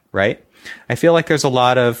on it, right? I feel like there's a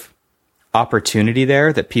lot of opportunity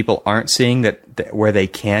there that people aren't seeing that where they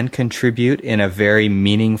can contribute in a very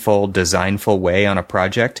meaningful, designful way on a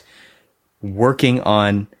project, working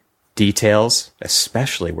on details,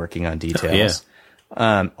 especially working on details.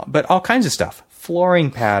 But all kinds of stuff,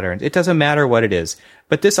 flooring patterns. It doesn't matter what it is.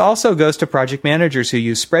 But this also goes to project managers who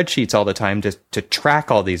use spreadsheets all the time to track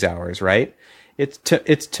all these hours, right? It's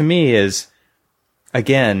to me is,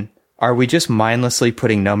 again, are we just mindlessly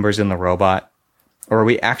putting numbers in the robot? Or are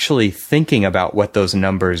we actually thinking about what those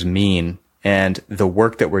numbers mean and the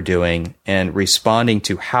work that we're doing and responding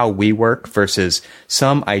to how we work versus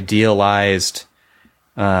some idealized,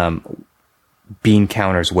 bean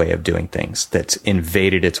counter's way of doing things that's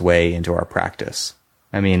invaded its way into our practice?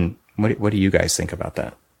 I mean, what do you guys think about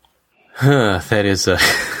that? That is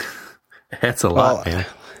that's a lot, man.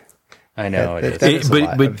 I know that is a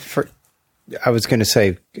lot. But I was going to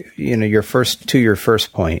say, you know, your first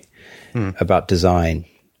point about design,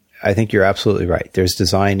 I think you're absolutely right. There's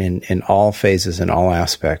design in all phases and all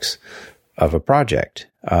aspects of a project.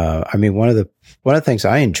 I mean, one of the things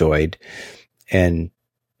I enjoyed, and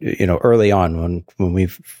early on when we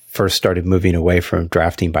first started moving away from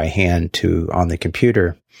drafting by hand to on the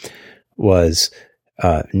computer was,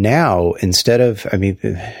 now instead of,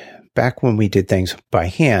 back when we did things by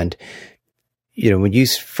hand, when you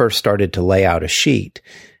first started to lay out a sheet,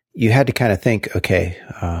 you had to kind of think, okay,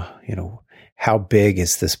 how big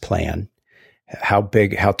is this plan? How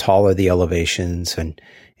tall are the elevations, and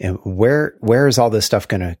where is all this stuff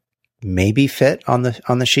going to maybe fit on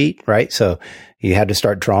the sheet, right? So you had to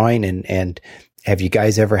start drawing, and have you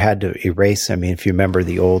guys ever had to erase? If you remember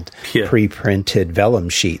the old pre-printed vellum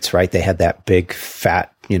sheets, right? They had that big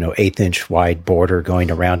fat, 1/8-inch wide border going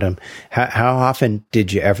around them. How often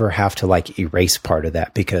did you ever have to erase part of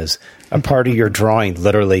that because a part of your drawing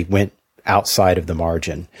literally went outside of the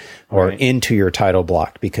margin or into your title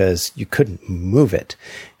block because you couldn't move it?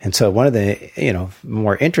 And so one of the,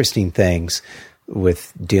 more interesting things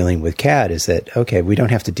with dealing with CAD is that, okay, we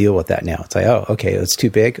don't have to deal with that now. It's like, oh, okay, it's too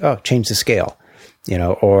big. Oh, change the scale,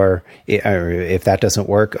 or if that doesn't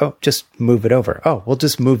work, oh, just move it over. Oh, we'll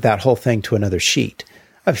just move that whole thing to another sheet.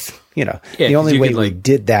 The only way we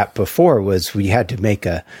did that before was we had to make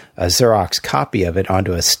a Xerox copy of it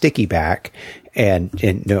onto a sticky back and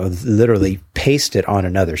literally paste it on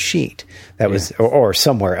another sheet. That was, or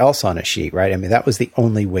somewhere else on a sheet, right? That was the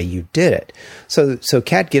only way you did it. So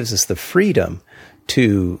CAD gives us the freedom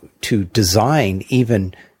to design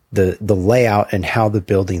even the layout and how the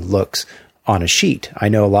building looks on a sheet. I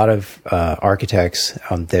know a lot of architects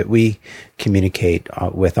that we communicate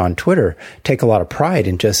with on Twitter take a lot of pride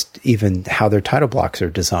in just even how their title blocks are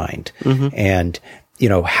designed, and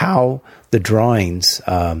how the drawings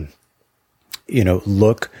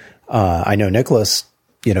look. I know Nicholas,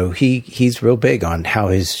 he's real big on how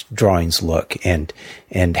his drawings look and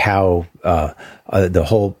how the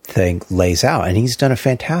whole thing lays out. And he's done a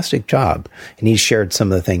fantastic job. And he's shared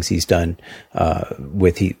some of the things he's done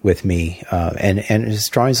with me. And his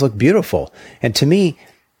drawings look beautiful. And to me,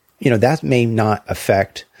 that may not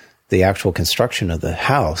affect the actual construction of the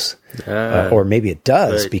house. Or maybe it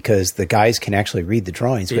does because the guys can actually read the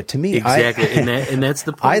drawings. But to me, exactly. and that's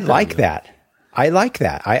the point. I like that. I like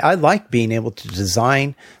that. I like being able to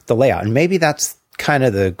design the layout. And maybe that's kind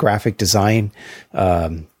of the graphic design,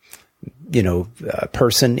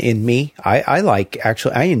 person in me.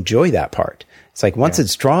 I enjoy that part. It's like once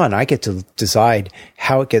it's drawn, I get to decide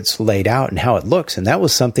how it gets laid out and how it looks. And that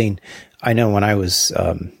was something I know when I was,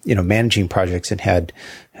 managing projects and had,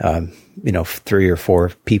 3 or 4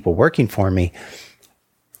 people working for me.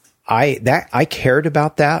 I cared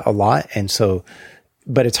about that a lot. And so,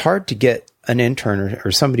 but it's hard to get an intern or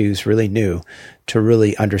somebody who's really new to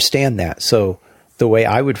really understand that. So the way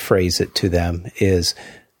I would phrase it to them is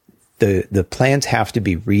the plans have to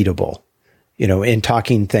be readable, in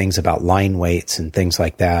talking things about line weights and things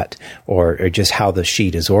like that, or just how the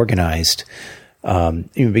sheet is organized.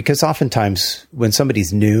 Because oftentimes when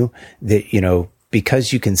somebody's new, that,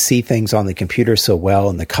 because you can see things on the computer so well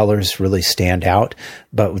and the colors really stand out,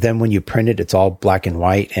 but then when you print it, it's all black and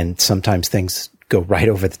white, and sometimes things go right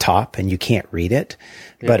over the top and you can't read it,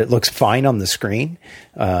 but it looks fine on the screen.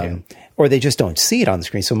 Or they just don't see it on the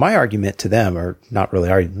screen. So my argument to them, or not really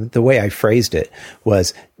argument, the way I phrased it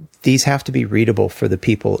was these have to be readable for the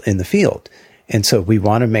people in the field. And so we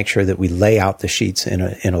want to make sure that we lay out the sheets in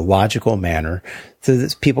a logical manner so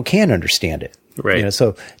that people can understand it. Right.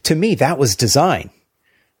 So to me, that was design,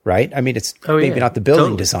 right? It's maybe not the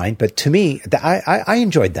building design, but to me, I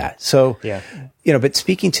enjoyed that. So, but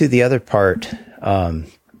speaking to the other part, that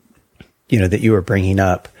you were bringing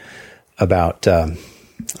up about,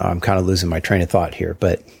 I'm kind of losing my train of thought here,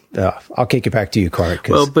 but I'll kick it back to you, Clark,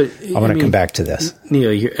 because I want to come back to this.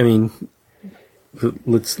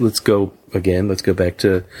 Let's go again. Let's go back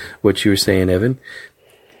to what you were saying, Evan.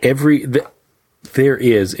 There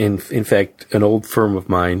is, in fact, an old firm of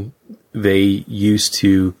mine, they used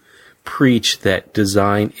to preach that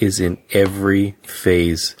design is in every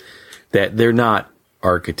phase, that they're not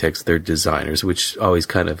architects, they're designers, which always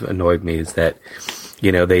kind of annoyed me, is that,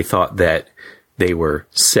 they thought that they were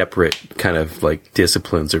separate kind of like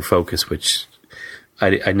disciplines or focus, which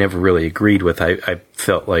I never really agreed with. I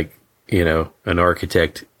felt like, an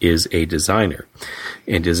architect is a designer,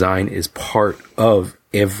 and design is part of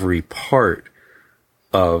every part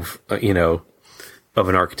of, of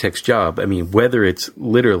an architect's job. Whether it's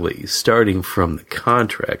literally starting from the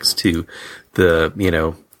contracts to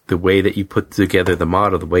the way that you put together the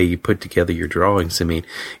model, the way you put together your drawings.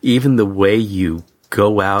 Even the way you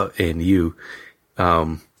go out and you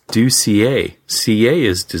do CA. CA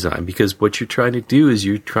is design, because what you're trying to do is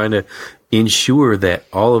you're trying to ensure that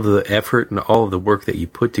all of the effort and all of the work that you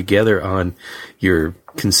put together on your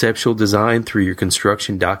conceptual design through your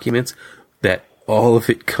construction documents, that all of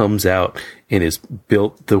it comes out and is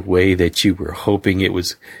built the way that you were hoping it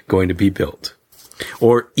was going to be built.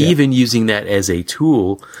 Or even using that as a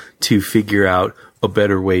tool to figure out a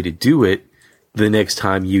better way to do it the next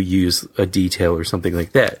time you use a detail or something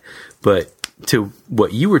like that. But to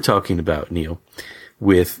what you were talking about, Neil,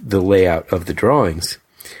 with the layout of the drawings,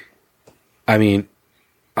 I mean,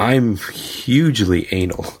 I'm hugely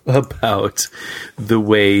anal about the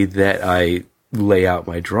way that I lay out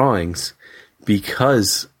my drawings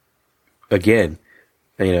because, again,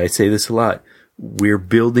 I say this a lot, we're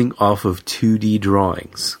building off of 2D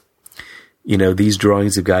drawings. These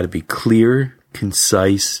drawings have got to be clear,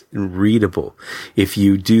 concise, and readable. If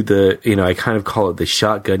you do I kind of call it the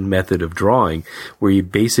shotgun method of drawing, where you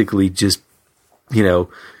basically just,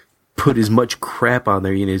 put as much crap on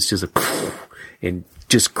there, it's just and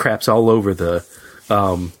just craps all over the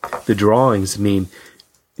drawings. I mean,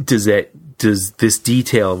 does this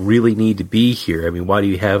detail really need to be here? I mean, why do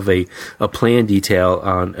you have a plan detail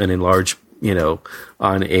on an enlarged,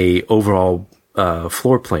 on a overall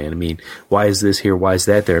floor plan? I mean, why is this here? Why is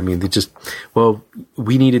that there? I mean,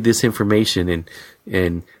 we needed this information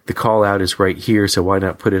and the call out is right here, so why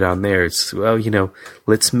not put it on there? It's,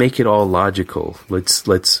 let's make it all logical.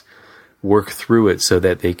 Let's work through it so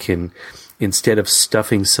that they can, instead of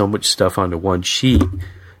stuffing so much stuff onto one sheet,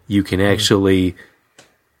 you can actually,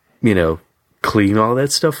 clean all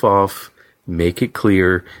that stuff off, make it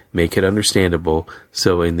clear, make it understandable,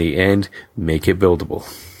 so in the end, make it buildable.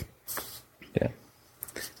 Yeah.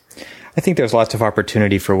 I think there's lots of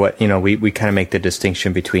opportunity for what, we kind of make the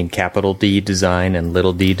distinction between capital D design and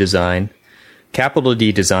little d design. Capital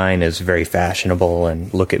D design is very fashionable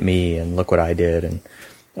and look at me and look what I did. And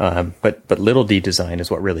but little d design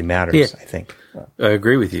is what really matters, I think. I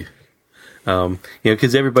agree with you.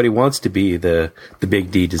 Because everybody wants to be the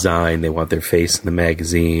big D design. They want their face in the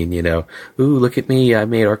magazine, Ooh, look at me, I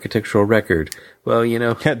made architectural record. Well,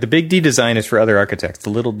 the big D design is for other architects. The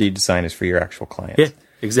little d design is for your actual clients. Yeah,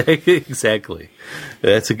 exactly.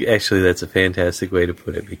 That's a fantastic way to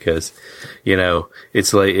put it because,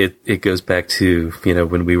 it's like, it goes back to,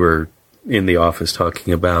 when we were in the office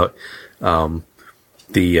talking about, the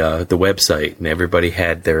website, and everybody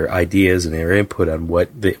had their ideas and their input on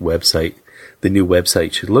what the new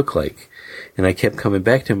website should look like. And I kept coming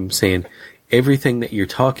back to him saying, everything that you're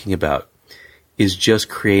talking about is just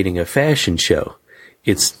creating a fashion show.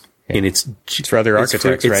 It's for other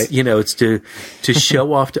architects, right? It's to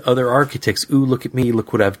show off to other architects. Ooh, look at me,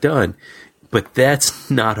 look what I've done. But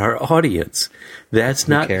that's not our audience. That's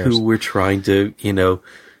not who we're trying to,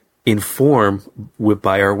 inform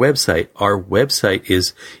by our website. Our website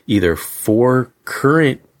is either for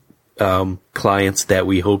current clients that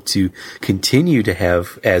we hope to continue to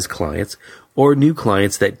have as clients, or new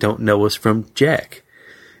clients that don't know us from Jack.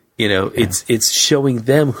 It's showing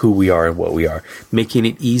them who we are and what we are, making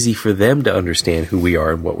it easy for them to understand who we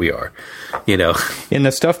are and what we are. In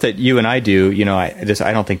the stuff that you and I do,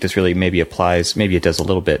 I don't think this really maybe applies. Maybe it does a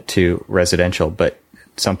little bit to residential, but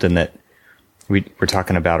something that we were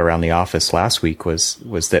talking about around the office last week was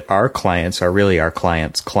that our clients are really our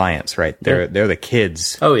clients, right? They're the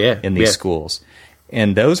kids in these schools.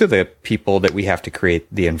 And those are the people that we have to create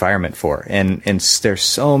the environment for. And there's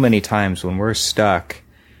so many times when we're stuck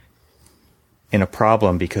in a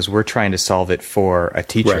problem because we're trying to solve it for a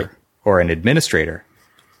teacher or an administrator,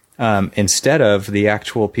 instead of the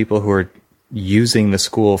actual people who are using the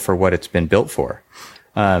school for what it's been built for.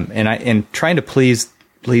 And trying to please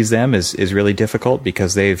them is really difficult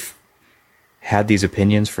because they've had these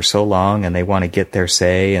opinions for so long and they want to get their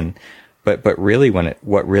say. But really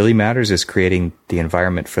what really matters is creating the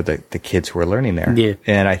environment for the kids who are learning there. Yeah.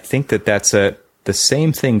 And I think that's the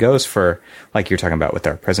same thing goes for, like you're talking about with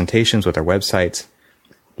our presentations, with our websites.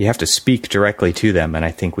 You have to speak directly to them. And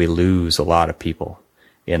I think we lose a lot of people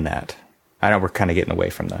in that. I know we're kind of getting away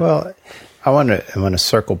from that. Well, I want to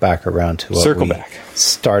circle back around to what we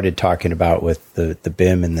started talking about with the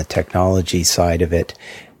BIM and the technology side of it,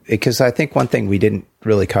 because I think one thing we didn't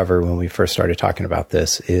really cover when we first started talking about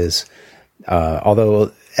this is,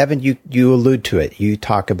 although Evan, you allude to it, you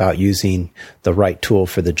talk about using the right tool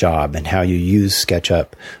for the job and how you use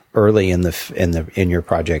SketchUp early in your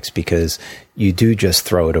projects because you do just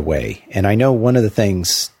throw it away. And I know one of the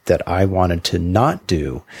things that I wanted to not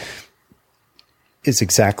do is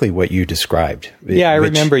exactly what you described. Yeah, I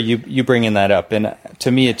remember you bringing that up, and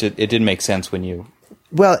to me, it did make sense when you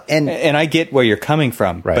Well, and I get where you're coming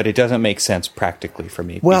from, right. But it doesn't make sense practically for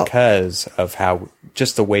me because of how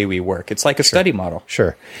just the way we work. It's like a study model.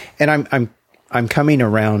 Sure. And I'm coming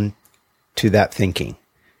around to that thinking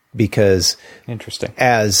because interesting.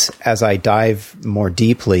 As I dive more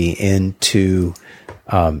deeply into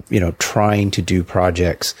trying to do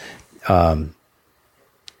projects,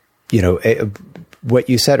 what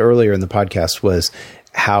you said earlier in the podcast was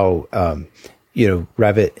how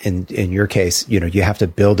Revit in your case, you have to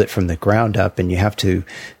build it from the ground up and you have to,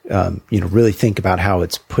 really think about how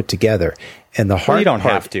it's put together. And the hard you don't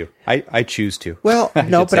part, have to. I choose to. Well,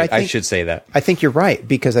 no, but I should say that. I think you're right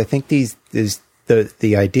because I think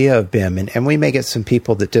the idea of BIM, and we may get some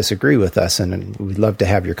people that disagree with us, and we'd love to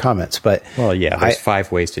have your comments. But there's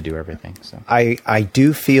 5 ways to do everything. So I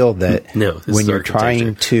do feel that when you're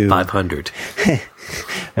trying to 500.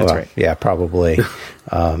 That's right. Yeah, probably.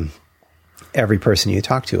 Every person you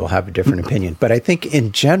talk to will have a different opinion. But I think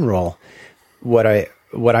in general, what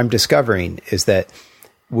I'm discovering is that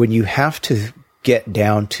when you have to get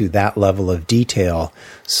down to that level of detail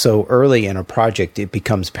so early in a project, it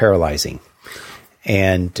becomes paralyzing.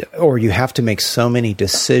 Or you have to make so many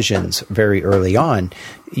decisions very early on,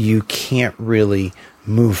 you can't really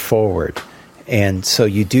move forward. And so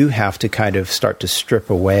you do have to kind of start to strip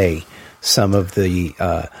away some of the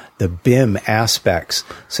BIM aspects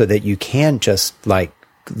so that you can just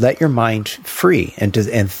let your mind free and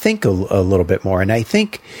think a little bit more. And I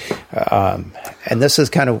think, and this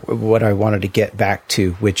is kind of what I wanted to get back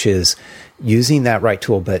to, which is using that right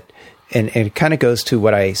tool. But and it kind of goes to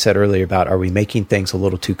what I said earlier about, are we making things a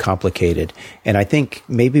little too complicated? And I think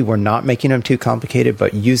maybe we're not making them too complicated,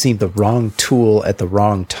 but using the wrong tool at the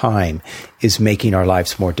wrong time is making our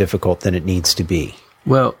lives more difficult than it needs to be.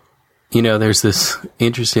 Well, there's this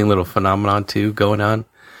interesting little phenomenon too going on,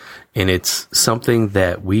 and it's something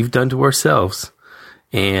that we've done to ourselves.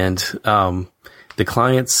 And the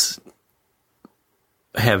clients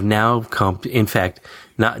have now come, in fact,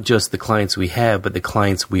 not just the clients we have, but the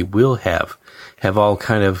clients we will have all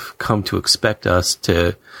kind of come to expect us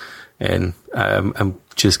to, and I'm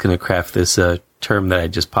just going to craft this term that I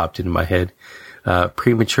just popped into my head,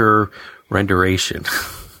 premature renderation.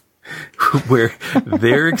 Where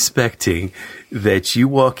they're expecting that you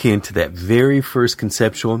walk into that very first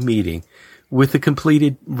conceptual meeting with a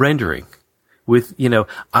completed rendering. With,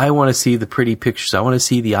 I want to see the pretty pictures. I want to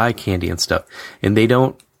see the eye candy and stuff. And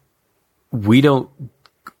we don't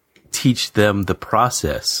teach them the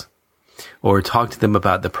process or talk to them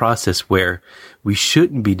about the process where we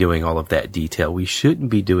shouldn't be doing all of that detail. We shouldn't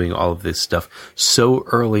be doing all of this stuff so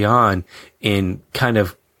early on in kind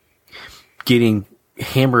of getting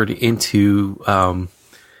hammered into,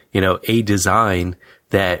 a design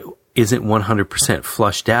that isn't 100%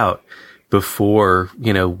 flushed out before,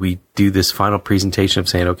 we do this final presentation of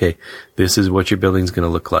saying, okay, this is what your building's going to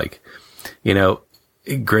look like. A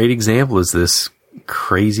great example is this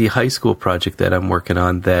crazy high school project that I'm working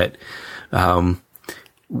on that,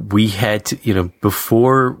 we had to,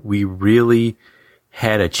 before we really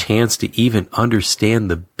had a chance to even understand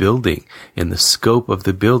the building and the scope of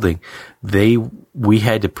the building, we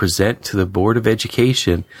had to present to the Board of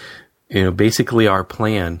Education, basically our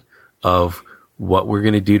plan of what we're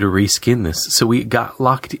going to do to reskin this. So we got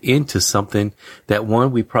locked into something that,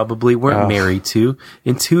 one, we probably weren't married to,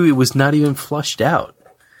 and two, it was not even flushed out.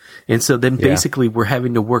 And so then basically we're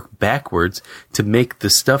having to work backwards to make the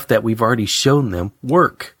stuff that we've already shown them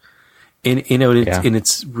work. And, and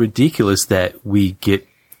it's ridiculous that we get,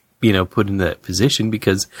 put in that position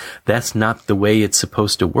because that's not the way it's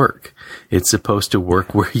supposed to work. It's supposed to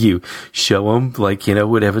work where you show them,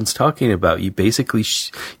 what Evan's talking about. You basically,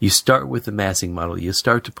 you start with the massing model. You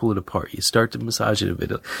start to pull it apart. You start to massage it a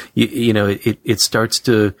bit. It starts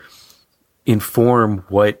to inform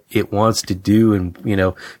what it wants to do. And,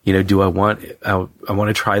 do I want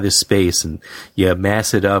to try this space, and you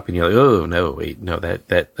mass it up and you're like, oh no, wait, no,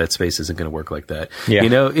 that space isn't going to work like that.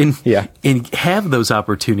 Yeah. And have those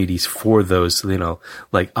opportunities for those,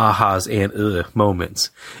 like ahas and moments,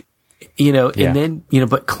 and then,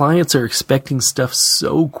 but clients are expecting stuff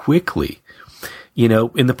so quickly,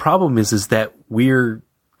 and the problem is that we're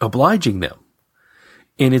obliging them.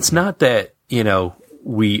 And it's not that,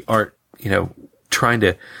 we aren't,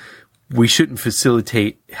 we shouldn't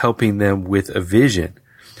facilitate helping them with a vision.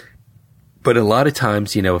 But a lot of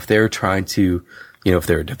times, if they're trying to, if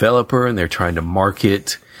they're a developer and they're trying to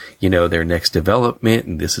market, their next development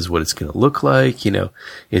and this is what it's going to look like,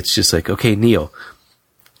 it's just like, okay, Neil,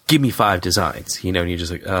 give me 5 designs, and you're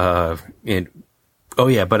just like, and oh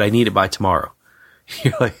yeah, but I need it by tomorrow.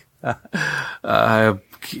 You're like,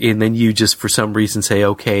 And then you just, for some reason, say,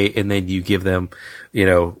 okay, and then you give them,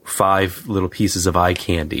 5 little pieces of eye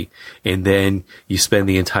candy. And then you spend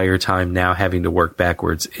the entire time now having to work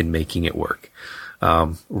backwards in making it work.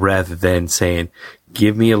 Rather than saying,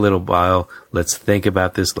 give me a little while, let's think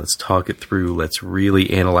about this, let's talk it through, let's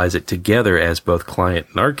really analyze it together as both client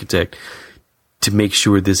and architect to make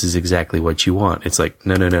sure this is exactly what you want. It's like,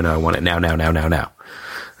 no, I want it now.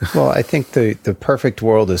 Well, I think the perfect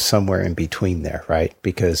world is somewhere in between there, right?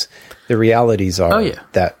 Because the realities are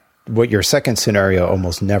that what your second scenario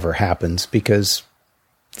almost never happens because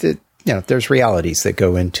there's realities that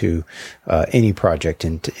go into any project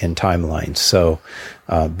in timelines. So,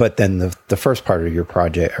 but then the first part of your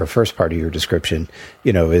project or first part of your description,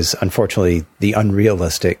 is unfortunately the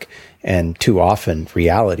unrealistic and too often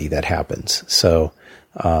reality that happens. So,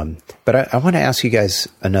 but I want to ask you guys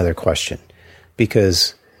another question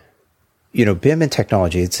because, BIM and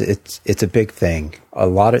technology, it's a big thing.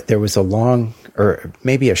 There was a long or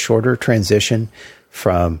maybe a shorter transition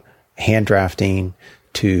from hand drafting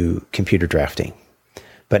to computer drafting.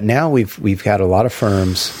 But now we've got a lot of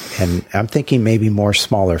firms, and I'm thinking maybe more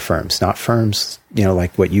smaller firms, not firms,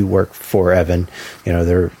 like what you work for, Evan,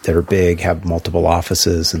 they're big, have multiple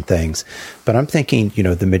offices and things. But I'm thinking,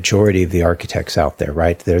 the majority of the architects out there,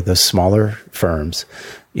 right? They're the smaller firms,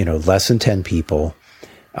 less than 10 people,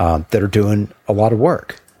 that are doing a lot of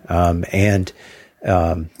work. And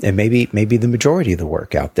maybe the majority of the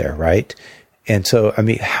work out there, right? And so, I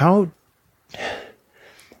mean, how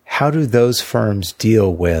do those firms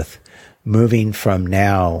deal with moving from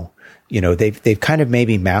now, they've kind of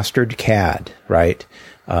maybe mastered CAD, right?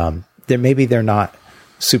 They're not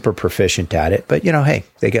super proficient at it, but hey,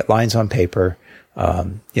 they get lines on paper,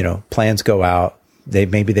 plans go out.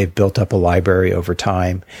 They've built up a library over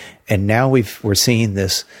time, and now we're seeing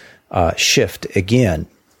this shift again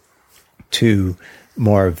to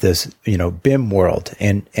more of this, BIM world,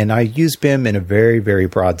 and I use BIM in a very, very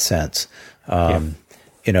broad sense.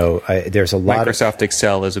 There's a lot. Microsoft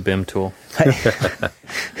Excel is a BIM tool.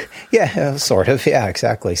 Yeah, sort of. Yeah,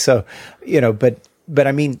 exactly. So, but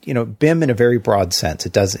I mean, BIM in a very broad sense.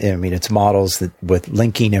 It does. I mean, it's models with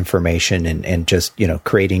linking information and just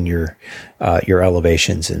creating your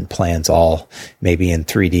elevations and plans all maybe in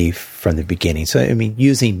 3D from the beginning. So I mean,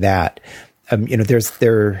 using that,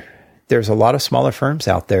 there's a lot of smaller firms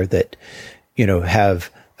out there that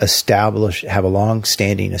have a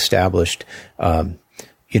long-standing established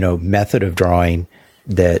method of drawing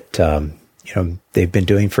that they've been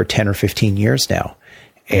doing for 10 or 15 years now,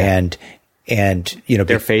 and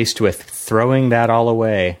they're faced with throwing that all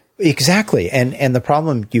away. Exactly. And the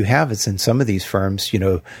problem you have is in some of these firms,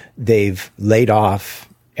 they've laid off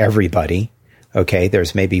everybody. Okay.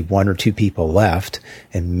 There's maybe 1 or 2 people left,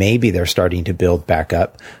 and maybe they're starting to build back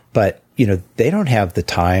up, but they don't have the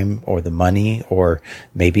time or the money or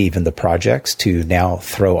maybe even the projects to now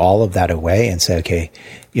throw all of that away and say, okay,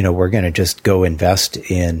 we're going to just go invest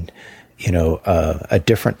in, a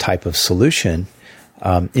different type of solution.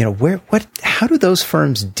 How do those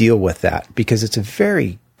firms deal with that? Because it's a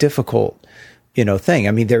very difficult, thing.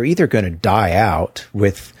 I mean, they're either going to die out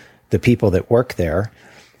with the people that work there,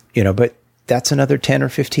 but that's another 10 or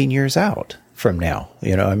 15 years out from now,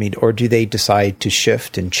 or do they decide to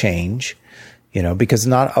shift and change, because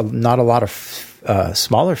not a lot of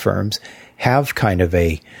smaller firms have kind of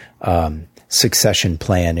a succession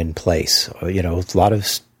plan in place. A lot of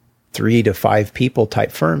 3 to 5 people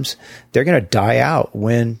type firms, they're going to die out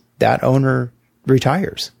when that owner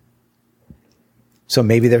retires. So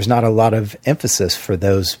maybe there's not a lot of emphasis for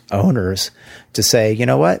those owners to say, you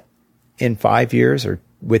know what, in 5 years or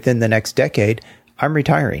within the next decade, I'm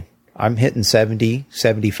retiring. I'm hitting 70,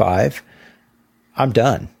 75. I'm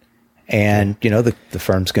done. And, the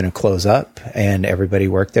firm's going to close up and everybody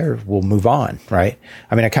worked there will move on. Right.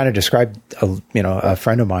 I mean, I kind of described, a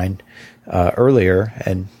friend of mine, earlier,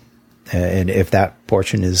 and if that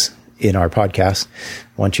portion is in our podcast,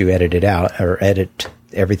 once you edit it out or edit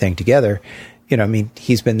everything together,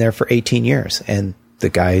 he's been there for 18 years and the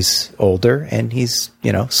guy's older and he's,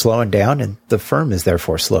 slowing down, and the firm is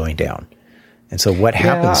therefore slowing down. And so what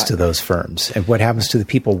happens to those firms, and what happens to the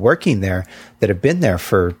people working there that have been there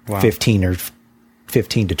for 15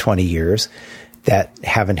 to 20 years that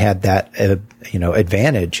haven't had that,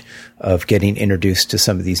 advantage of getting introduced to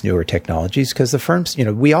some of these newer technologies? Because the firms,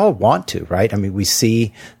 we all want to, right? I mean, we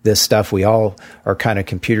see this stuff. We all are kind of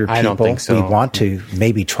computer people. I don't think so. We want to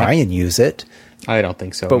maybe try and use it. I don't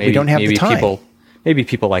think so. But we don't have the time. Maybe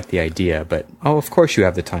people like the idea, but of course you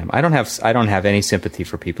have the time. I don't have any sympathy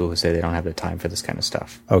for people who say they don't have the time for this kind of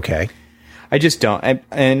stuff. Okay. I just don't.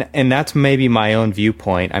 And that's maybe my own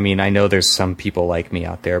viewpoint. I mean, I know there's some people like me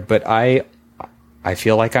out there, but I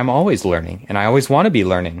feel like I'm always learning, and I always want to be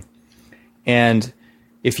learning. And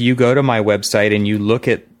if you go to my website and you look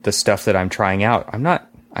at the stuff that I'm trying out,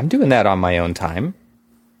 I'm doing that on my own time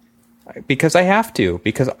because I have to,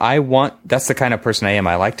 because that's the kind of person I am.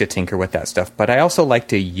 I like to tinker with that stuff, but I also like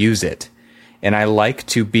to use it, and I like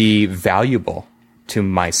to be valuable to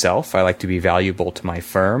myself. I like to be valuable to my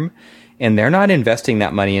firm, and they're not investing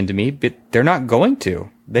that money into me, but they're not going to.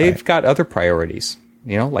 They've got other priorities,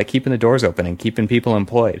 like keeping the doors open and keeping people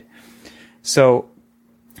employed. So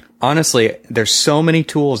honestly, there's so many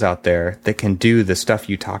tools out there that can do the stuff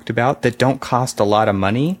you talked about that don't cost a lot of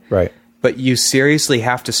money. Right. But you seriously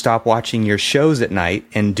have to stop watching your shows at night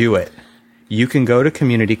and do it. You can go to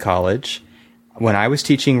community college. When I was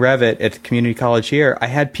teaching Revit at community college here, I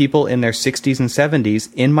had people in their 60s and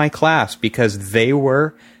 70s in my class because they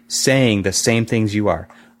were saying the same things you are.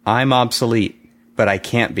 I'm obsolete, but I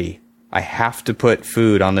can't be. I have to put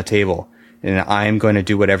food on the table, and I'm going to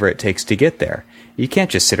do whatever it takes to get there. You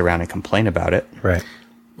can't just sit around and complain about it. Right.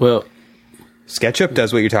 Well, SketchUp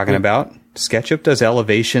does what you're talking about. SketchUp does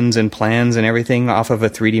elevations and plans and everything off of a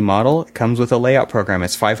 3D model. It comes with a layout program.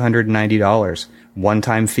 It's $590.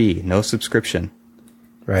 One-time fee, no subscription.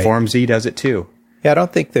 Right. FormZ does it too. Yeah, I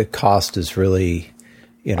don't think the cost is really,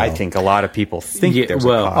 I think a lot of people think there's a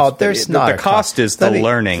cost. Oh, there's not. The cost is the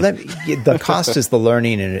learning. The cost is the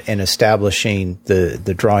learning and establishing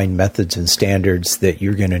the drawing methods and standards that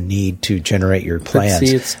you're going to need to generate your plans.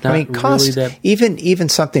 See, it's not cost, really that... even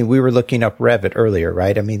something, we were looking up Revit earlier,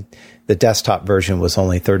 right? I mean, the desktop version was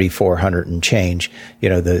only $3,400 and change.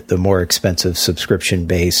 The more expensive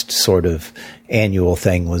subscription-based sort of annual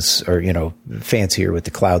thing was, or, fancier with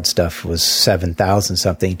the cloud stuff was $7,000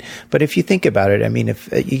 something. But if you think about it, I mean,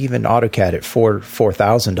 if even AutoCAD at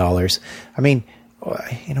 $4,000, I mean,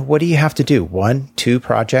 what do you have to do? 1, 2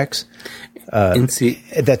 projects?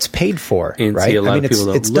 That's paid for, and right? See, a lot of people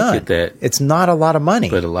don't look at that. It's not a lot of money.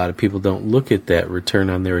 But a lot of people don't look at that return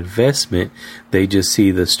on their investment. They just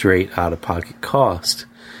see the straight out-of-pocket cost,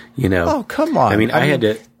 Oh, come on. I mean, I had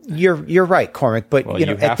to... You're right, Cormac, but,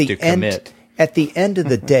 at the end of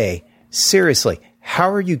the day, seriously,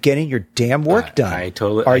 how are you getting your damn work done? I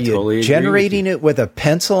totally generating it with a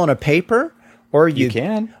pencil and a paper? Or you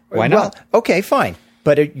can. Why not? Well, okay, fine.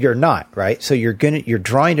 But you're not, right? So you're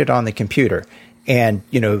drawing it on the computer, and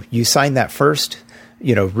you sign that first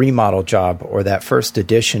remodel job or that first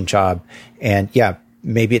edition job, and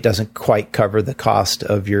maybe it doesn't quite cover the cost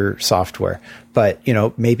of your software, but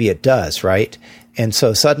maybe it does, right? And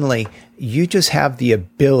so suddenly you just have the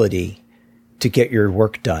ability to get your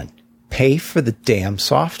work done. Pay for the damn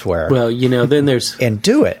software. Well, then there's and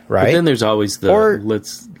do it, right? But then there's always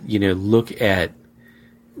let's look at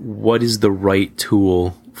what is the right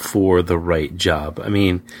tool for the right job. I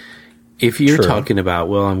mean, if you're talking about,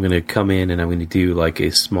 well, I'm going to come in and I'm going to do like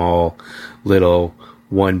a small little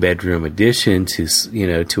 1-bedroom addition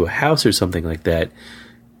to a house or something like that,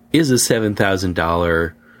 is a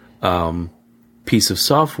 $7,000 piece of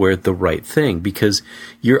software the right thing? Because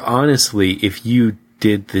you're honestly, if you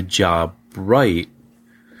did the job right,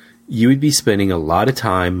 you would be spending a lot of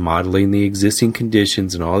time modeling the existing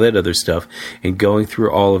conditions and all that other stuff and going through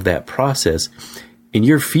all of that process. And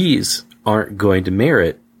your fees aren't going to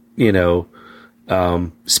merit, spending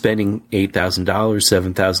 $8,000,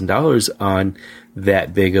 $7,000 on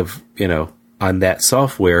that big of, on that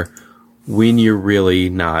software when you're really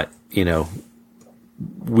not,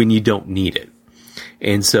 when you don't need it.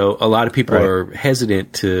 And so a lot of people are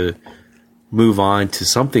hesitant to move on to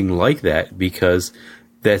something like that because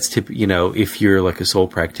that's if you're like a sole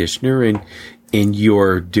practitioner and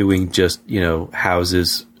you're doing just,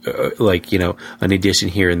 houses, an addition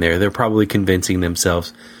here and there, they're probably convincing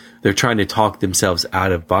themselves, they're trying to talk themselves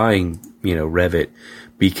out of buying, Revit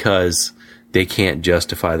because they can't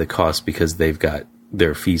justify the cost because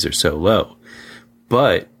their fees are so low.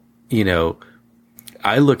 But,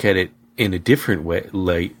 I look at it in a different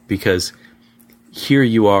way, because here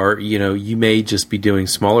you are, you may just be doing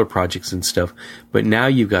smaller projects and stuff, but now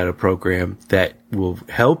you've got a program that will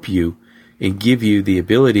help you and give you the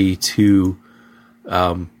ability to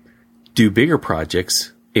do bigger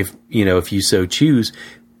projects if you so choose,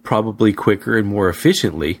 probably quicker and more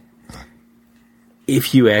efficiently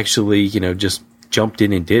if you actually, just jumped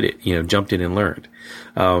in and did it, jumped in and learned.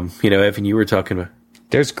 Evan, you were talking about...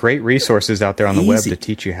 There's great resources out there on the web to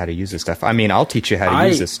teach you how to use this stuff. I mean, I'll teach you how to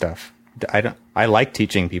use this stuff. I like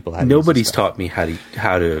teaching people how to use this stuff. Nobody's taught me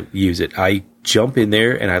how to use it. I jump in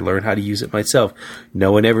there and I learn how to use it myself.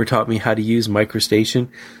 No one ever taught me how to use MicroStation.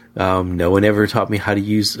 No one ever taught me how to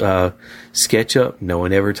use SketchUp. No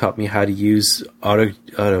one ever taught me how to use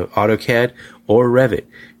AutoCAD or Revit.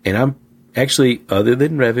 And I'm actually, other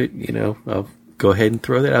than Revit, I'll go ahead and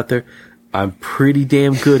throw that out there, I'm pretty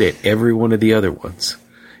damn good at every one of the other ones.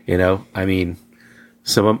 I mean,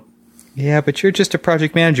 some of them. Yeah, but you're just a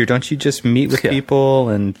project manager. Don't you just meet with people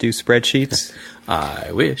and do spreadsheets?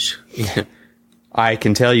 I wish. I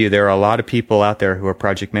can tell you there are a lot of people out there who are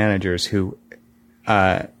project managers who,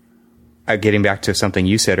 getting back to something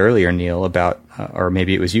you said earlier, Neil, about, or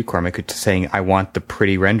maybe it was you, Cormac, saying, I want the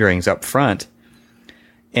pretty renderings up front.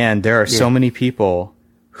 And there are so many people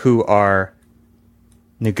who are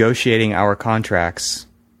negotiating our contracts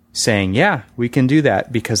saying, yeah, we can do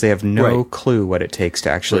that, because they have no clue what it takes to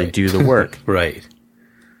actually do the work. Right.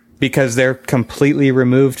 Because they're completely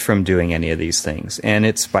removed from doing any of these things. And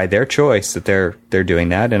it's by their choice that they're doing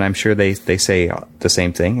that. And I'm sure they say the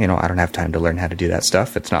same thing. I don't have time to learn how to do that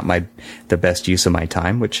stuff. It's not the best use of my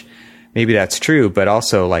time, which maybe that's true, but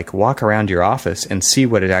also walk around your office and see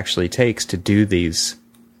what it actually takes to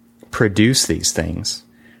produce these things,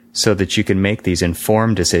 so that you can make these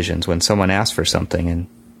informed decisions when someone asks for something. And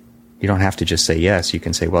you don't have to just say yes. You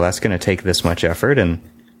can say, well, that's going to take this much effort, and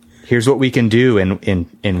here's what we can do in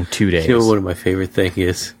 2 days. One of my favorite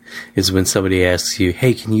things is when somebody asks you,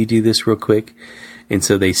 hey, can you do this real quick? And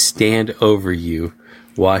so they stand over you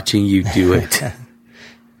watching you do it.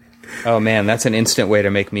 Oh, man, that's an instant way to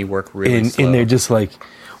make me work really slow. And they're just like,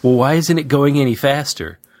 well, why isn't it going any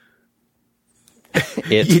faster?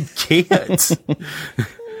 It can't.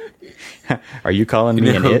 Are you calling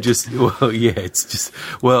me an it? It's just,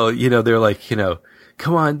 they're like,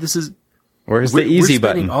 come on, where's the easy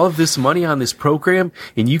button? We're spending all of this money on this program,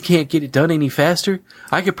 and you can't get it done any faster?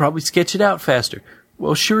 I could probably sketch it out faster.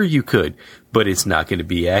 Well, sure you could, but it's not going to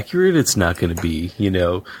be accurate. It's not going to be,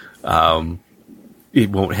 it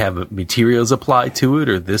won't have materials applied to it,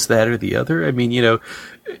 or this, that, or the other. I mean,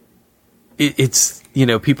 it's,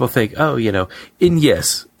 people think, and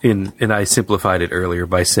yes, and I simplified it earlier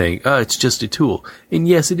by saying, it's just a tool. And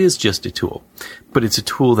yes, it is just a tool, but it's a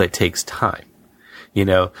tool that takes time,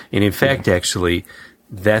 and in fact, actually,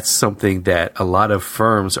 that's something that a lot of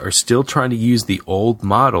firms are still trying to use the old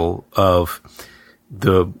model of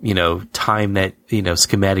the, time that,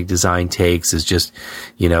 schematic design takes is just,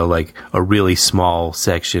 like a really small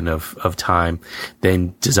section of time.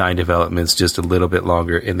 Then design development's just a little bit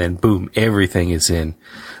longer. And then boom, everything is in,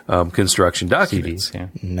 construction documents. CDs, yeah.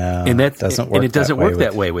 No, and that doesn't work. And it doesn't work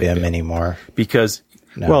that way with them anymore. Because,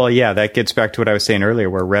 well, yeah, that gets back to what I was saying earlier,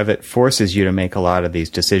 where Revit forces you to make a lot of these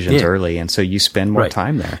decisions early. And so you spend more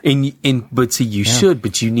time there. But see, you should,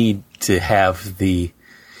 but you need to have the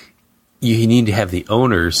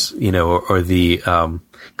owners, or the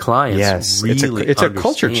clients. Yes, really it's a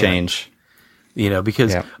culture change.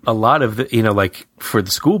 Because a lot of the, for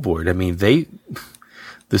the school board, I mean, the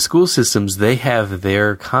school systems, they have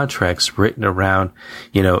their contracts written around,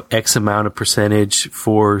 X amount of percentage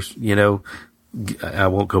for, I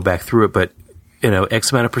won't go back through it, but,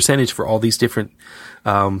 X amount of percentage for all these different,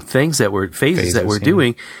 phases that we're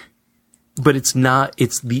doing. But it's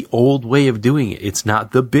the old way of doing it. It's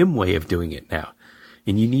not the BIM way of doing it now.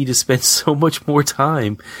 And you need to spend so much more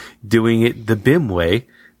time doing it the BIM way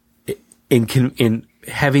and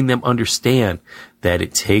having them understand that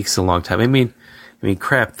it takes a long time. I mean,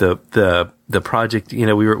 crap, the project, we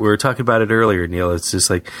were talking about it earlier, Neil. It's just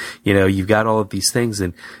like, you've got all of these things,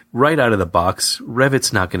 and right out of the box,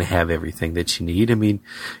 Revit's not going to have everything that you need. I mean,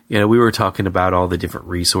 we were talking about all the different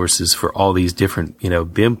resources for all these different,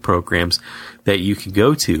 BIM programs that you can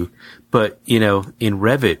go to. But, in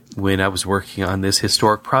Revit, when I was working on this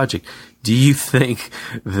historic project, do you think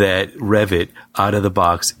that Revit out of the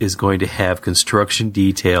box is going to have construction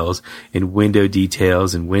details and window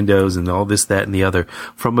details and windows and all this, that, and the other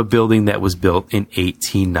from a building that was built in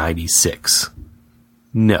 1896?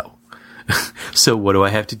 No. So what do I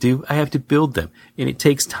have to do? I have to build them. And it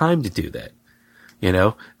takes time to do that.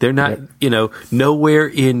 They're not, nowhere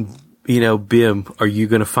in, BIM are you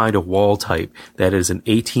going to find a wall type that is an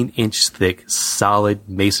 18-inch thick, solid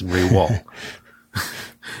masonry wall.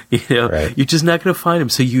 You're just not going to find them.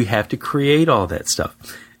 So you have to create all that stuff.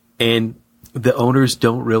 And the owners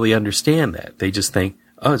don't really understand that. They just think,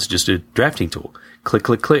 oh, it's just a drafting tool. Click,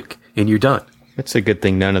 click, click, and you're done. It's a good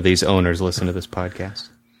thing none of these owners listen to this podcast.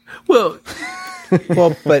 Well,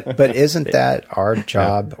 but isn't that our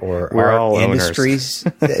job or our industries?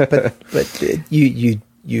 but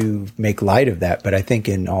you make light of that. But I think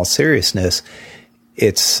in all seriousness,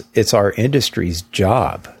 it's our industry's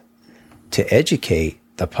job to educate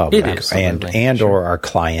the public and or our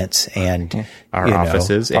clients and our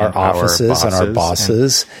offices and our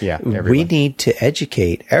bosses. We need to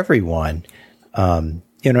educate everyone. And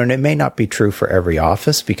it may not be true for every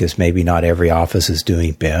office because maybe not every office is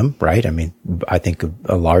doing BIM, right? I mean, I think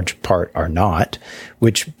a large part are not,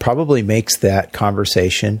 which probably makes that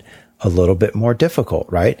conversation a little bit more difficult,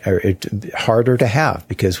 right? Or harder to have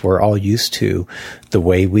because we're all used to the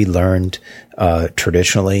way we learned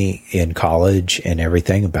traditionally in college and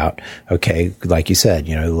everything about, okay, like you said,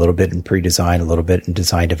 a little bit in pre-design, a little bit in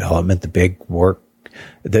design development, the big work,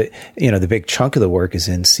 the big chunk of the work is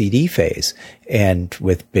in CD phase. And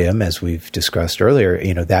with BIM, as we've discussed earlier,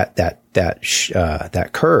 that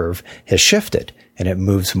curve has shifted. And it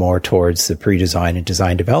moves more towards the pre-design and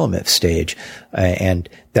design development stage. And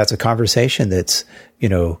that's a conversation that's,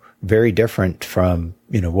 very different from,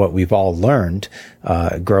 what we've all learned,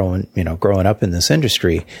 growing up in this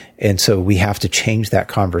industry. And so we have to change that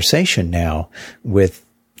conversation now with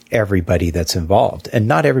everybody that's involved. And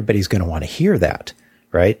not everybody's going to want to hear that.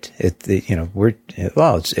 Right?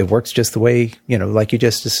 It works just the way, like you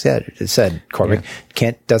just said, Cormac,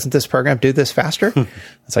 doesn't this program do this faster?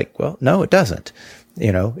 It's like, well, no, it doesn't.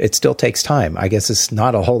 It still takes time. I guess it's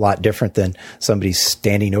not a whole lot different than somebody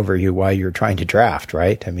standing over you while you're trying to draft,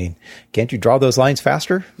 right? I mean, can't you draw those lines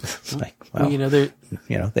faster? It's like, well,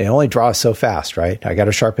 they only draw so fast, right? I got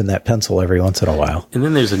to sharpen that pencil every once in a while. And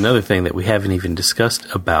then there's another thing that we haven't even discussed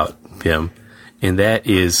about BIM, and that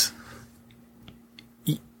is,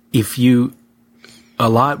 a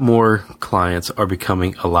lot more clients are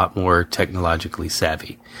becoming a lot more technologically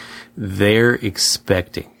savvy. They're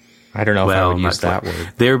expecting. I don't know if I would use that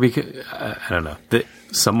word. I don't know.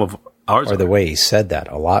 Some of ours. Or the way he said that.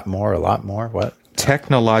 A lot more. What?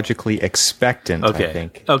 Technologically expectant, okay. I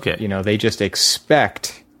think. Okay. They just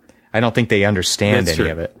expect. I don't think they understand any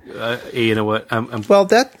of it. You know what? Well,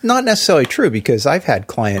 that's not necessarily true because I've had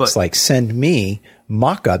clients send me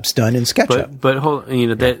mock-ups done in SketchUp. But hold on,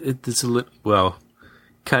 it's a little,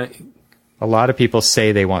 kind of. A lot of people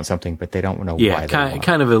say they want something, but they don't know why they want it.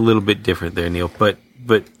 Kind of a little bit different there, Neil, but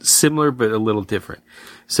similar, but a little different.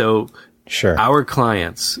 So sure. Our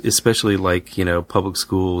clients, especially like, public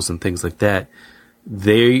schools and things like that,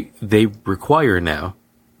 they require now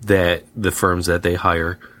that the firms that they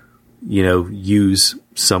hire, use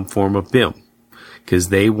some form of BIM. Because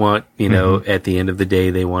they want, at the end of the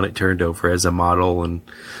day, they want it turned over as a model, and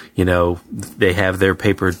they have their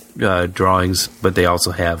paper drawings, but they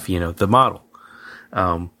also have the model.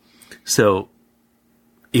 So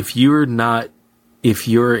if you're in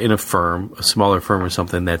a firm, a smaller firm or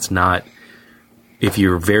something that's not, if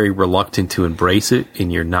you're very reluctant to embrace it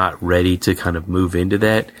and you're not ready to kind of move into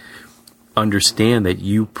that, understand that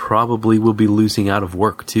you probably will be losing out of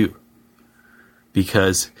work too.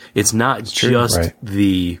 Because it's not just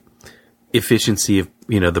the efficiency of,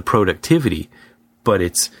 the productivity, but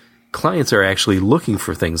it's clients are actually looking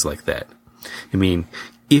for things like that. I mean,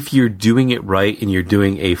 if you're doing it right and you're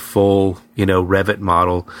doing a full, Revit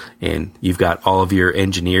model and you've got all of your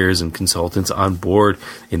engineers and consultants on board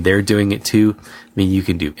and they're doing it too. I mean, you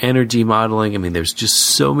can do energy modeling. I mean, there's just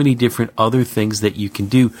so many different other things that you can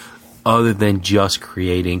do other than just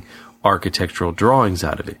creating architectural drawings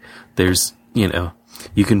out of it. There's,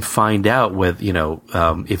 you can find out whether,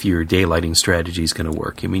 if your daylighting strategy is going to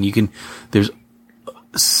work. I mean, there's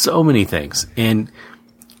so many things and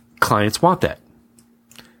clients want that.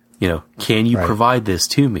 Can you provide this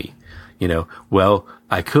to me? Well,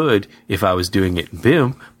 I could if I was doing it in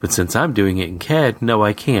BIM, but since I'm doing it in CAD, no,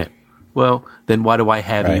 I can't. Well, then why do I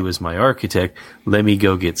have you as my architect? Let me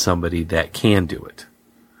go get somebody that can do it.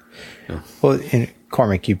 Well,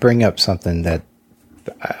 Cormac, you bring up something that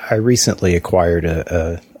I recently acquired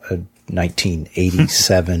a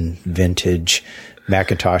 1987 vintage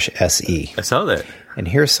Macintosh SE. I saw that. And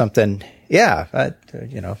here's something, the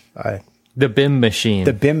BIM machine.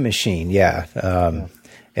 The BIM machine, yeah.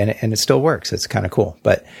 And it still works. It's kind of cool.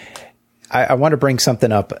 But I want to bring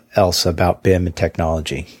something up else about BIM and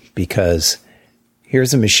technology because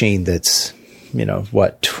here's a machine that's,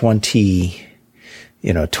 20,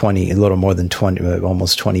 a little more than 20,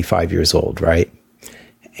 almost 25 years old, right?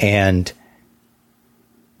 And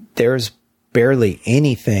there's barely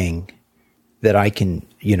anything that I can,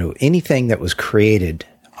 anything that was created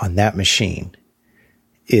on that machine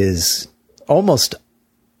is almost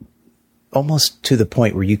to the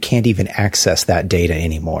point where you can't even access that data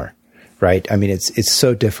anymore, right? I mean, it's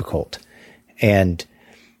so difficult. And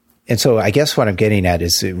so I guess what I'm getting at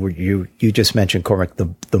is you just mentioned, Cormac,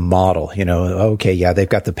 the model, okay, yeah, they've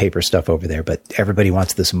got the paper stuff over there, but everybody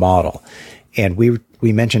wants this model. And we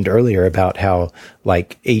mentioned earlier about how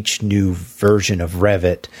like each new version of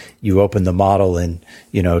Revit, you open the model in,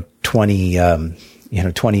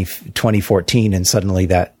 2014, and suddenly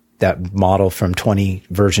that model from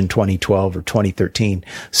version 2012 or 2013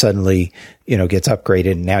 suddenly, gets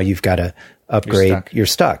upgraded, and now you've got to upgrade. You're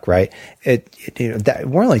stuck, right?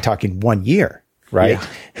 We're only talking 1 year, right?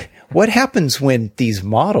 Yeah. What happens when these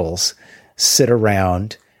models sit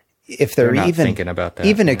around? If they're even thinking about that,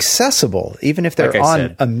 even accessible, even if they're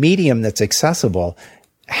on a medium that's accessible,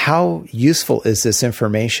 how useful is this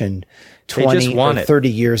information 20 or 30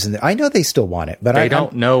 years? I know they still want it, but I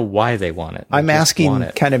don't know why they want it. I'm asking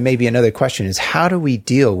kind of maybe another question is, how do we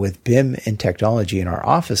deal with BIM and technology in our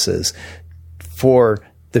offices for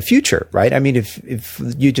the future, right? I mean, if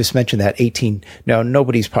you just mentioned that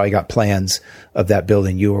nobody's probably got plans of that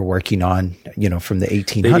building you were working on, from the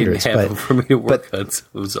 1800s. They didn't have them for me to work on, so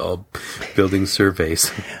it was all building surveys.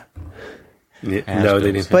 No,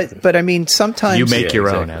 they didn't. But I mean, sometimes you make your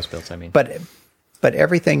own as-builts. I mean, but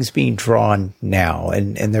everything's being drawn now,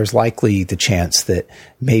 and there's likely the chance that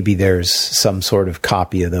maybe there's some sort of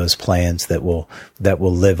copy of those plans that will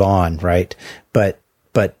live on, right? But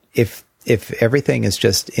if everything is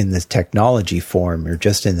just in the technology form or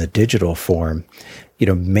just in the digital form,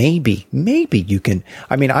 maybe you can.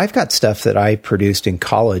 I mean, I've got stuff that I produced in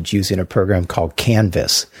college using a program called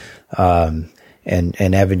Canvas. And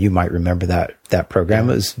Evan, you might remember that program.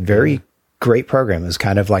 It was very great program. It was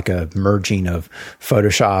kind of like a merging of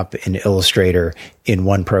Photoshop and Illustrator in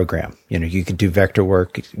one program. You could do vector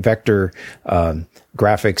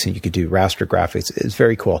graphics, and you could do raster graphics. It's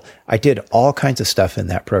very cool. I did all kinds of stuff in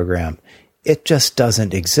that program. It just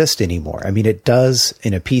doesn't exist anymore. I mean, it does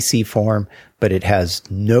in a PC form, but it has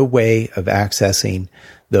no way of accessing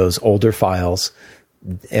those older files.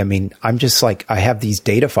 I mean, I'm just like, I have these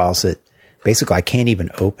data files that basically I can't even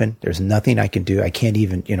open. There's nothing I can do. I can't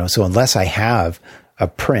even, so unless I have a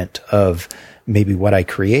print of maybe what I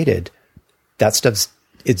created, that stuff's,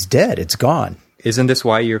 it's dead. It's gone. Isn't this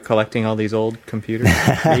why you're collecting all these old computers?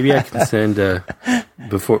 Maybe I can send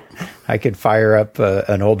before I could fire up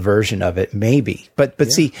an old version of it, maybe. But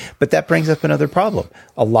that brings up another problem.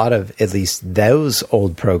 A lot of at least those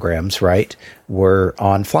old programs, right, were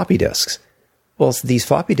on floppy disks. Well, these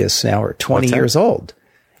floppy disks now are 20 years old.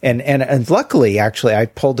 And luckily, actually, I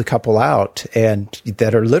pulled a couple out and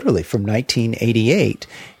that are literally from 1988,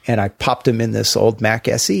 and I popped them in this old Mac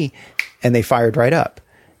SE, and they fired right up.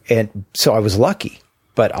 And so I was lucky.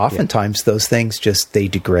 But oftentimes those things just, they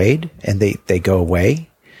degrade and they go away,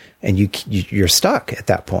 and you're stuck at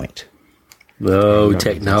that point. Oh,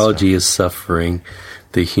 technology is suffering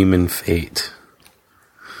the human fate.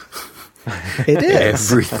 It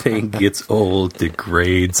is. Everything gets old,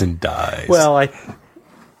 degrades, and dies. Well,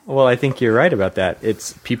 I think you're right about that.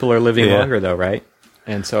 It's people are living longer, though, right?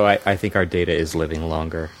 And so I think our data is living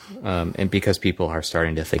longer, and because people are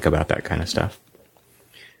starting to think about that kind of stuff.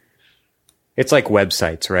 It's like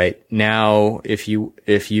websites, right? Now, if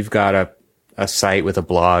you've got a site with a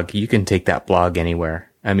blog, you can take that blog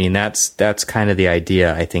anywhere. I mean, that's kind of the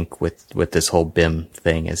idea, I think, with this whole BIM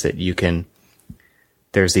thing, is that you can.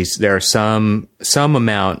 There are some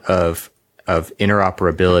amount of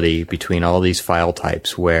interoperability between all these file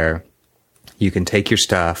types where you can take your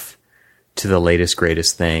stuff to the latest,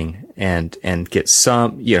 greatest thing and get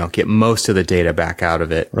get most of the data back out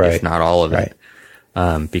of it, right, if not all of it,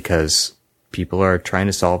 because people are trying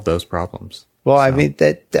to solve those problems. Well, so. I mean,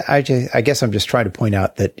 I guess I'm just trying to point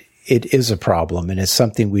out that it is a problem, and it's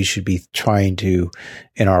something we should be trying to,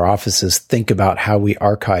 in our offices, think about how we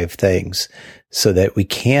archive things so that we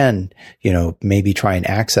can, maybe try and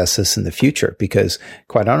access this in the future. Because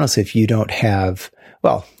quite honestly, if you don't have,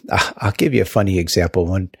 well, I'll give you a funny example.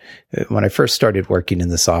 When I first started working in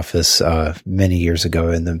this office, many years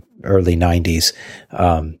ago in the early 90s,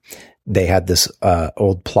 they had this,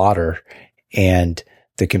 old plotter, and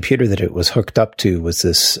the computer that it was hooked up to was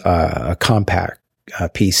this, a Compaq,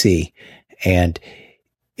 PC. And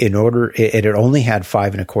it only had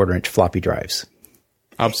 5.25-inch floppy drives.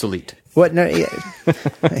 Obsolete. What? No,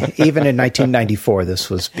 even in 1994, this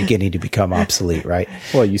was beginning to become obsolete, right?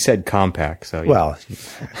 Well, you said Compaq, so yeah.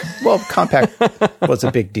 Well, Compaq was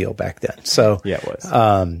a big deal back then. So yeah, it was.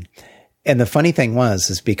 And the funny thing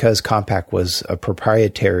is because Compaq was a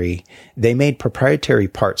proprietary, they made proprietary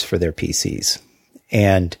parts for their PCs,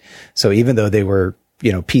 and so even though they were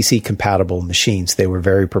PC compatible machines, they were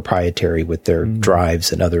very proprietary with their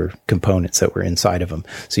drives and other components that were inside of them.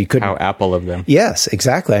 So you couldn't. How Apple of them. Yes,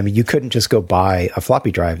 exactly. I mean, you couldn't just go buy a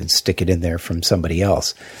floppy drive and stick it in there from somebody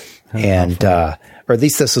else. And, or at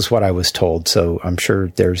least this is what I was told. So I'm sure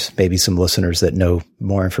there's maybe some listeners that know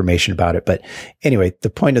more information about it. But anyway, the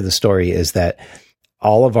point of the story is that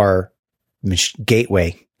all of our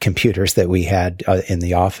gateway computers that we had in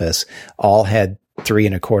the office all had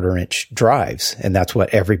 3.25-inch drives, and that's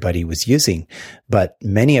what everybody was using. But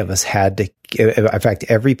many of us had to, in fact,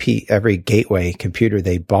 every gateway computer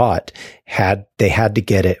they bought had to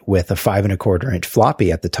get it with a 5.25-inch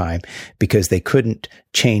floppy at the time, because they couldn't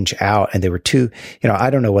change out, and they were too, I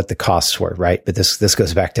don't know what the costs were, right? But this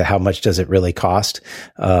goes back to how much does it really cost?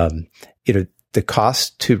 The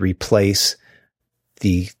cost to replace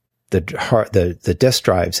the disk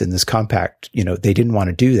drives in this compact, they didn't want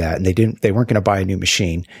to do that, and they weren't going to buy a new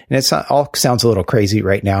machine. And it's not, all sounds a little crazy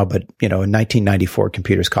right now, but in 1994,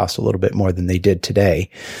 computers cost a little bit more than they did today.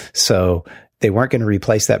 So they weren't going to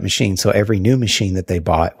replace that machine. So every new machine that they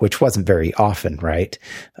bought, which wasn't very often, right?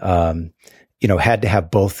 Had to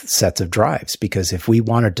have both sets of drives, because if we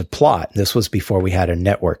wanted to plot, this was before we had a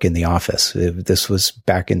network in the office. This was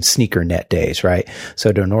back in SneakerNet days, right? So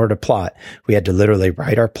in order to plot, we had to literally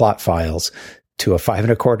write our plot files to a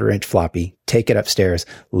 5.25-inch floppy, take it upstairs,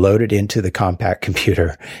 load it into the compact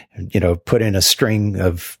computer, put in a string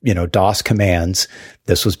of, DOS commands.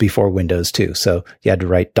 This was before Windows too. So you had to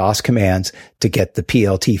write DOS commands to get the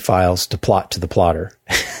PLT files to plot to the plotter.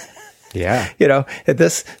 Yeah.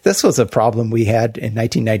 This was a problem we had in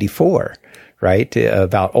 1994, right?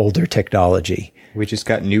 About older technology. We just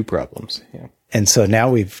got new problems. Yeah. And so now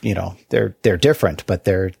we've, they're different, but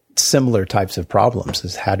they're similar types of problems.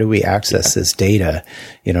 Is how do we access this data?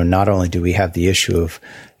 Not only do we have the issue of,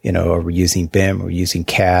 are we using BIM or using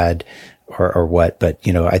CAD or what, but,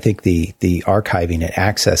 I think the archiving and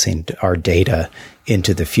accessing our data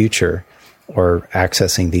into the future, or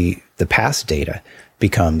accessing the past data,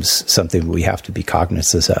 becomes something we have to be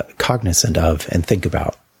cognizant of and think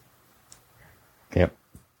about. Yep.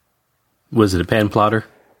 Was it a pen plotter?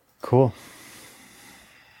 Cool.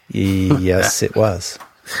 Yes, it was.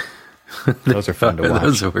 Those are fun to watch.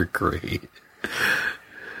 Those were great.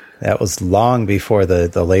 That was long before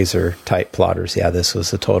the laser type plotters. Yeah, this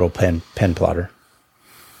was a total pen plotter.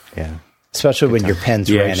 Yeah. Especially when your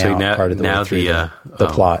pens ran out part of the way through the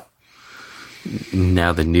plot.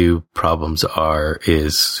 Now the new problems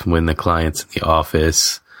is when the client's in the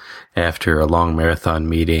office after a long marathon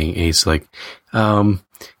meeting, and he's like,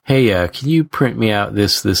 hey, can you print me out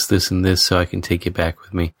this, and this so I can take it back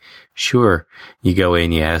with me? Sure. You go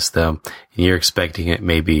in, you ask them, and you're expecting it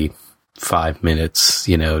maybe 5 minutes,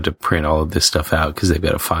 to print all of this stuff out, because they've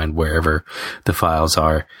got to find wherever the files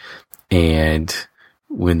are. And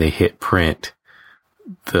when they hit print,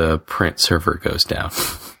 the print server goes down.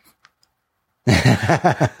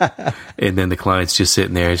 And then the client's just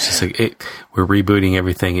sitting there. It's just like, hey, we're rebooting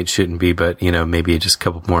everything. It shouldn't be, but maybe just a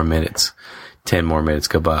couple more minutes, 10 more minutes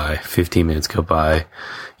go by, 15 minutes go by.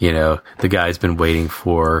 The guy's been waiting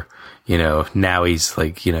for, now he's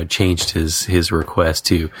like, changed his request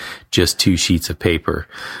to just 2 sheets of paper.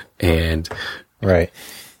 And right.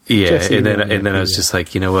 Yeah. Just and then I was just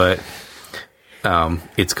like, you know what? We're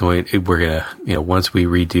going to, once we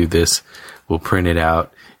redo this, we'll print it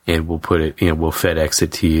out. And we'll put it, we'll FedEx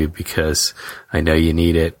it to you, because I know you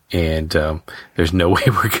need it, and there's no way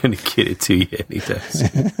we're going to get it to you anytime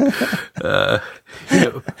soon.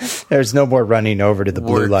 There's no more running over to the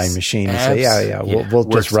Blue Line machine and say, we'll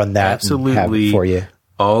just run that absolutely and have it for you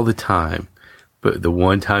all the time. But the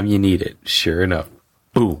one time you need it, sure enough,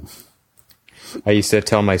 boom. I used to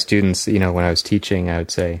tell my students, when I was teaching, I would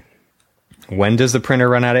say, when does the printer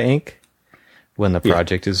run out of ink? When the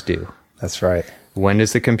project is due. That's right. When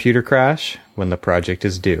does the computer crash? When the project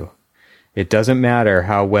is due. It doesn't matter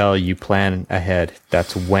how well you plan ahead.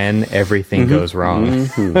 That's when everything goes wrong.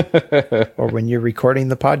 Mm-hmm. Or when you're recording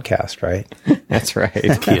the podcast, right? That's right.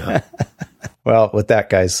 Yeah. Well, with that,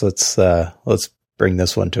 guys, let's bring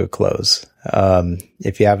this one to a close.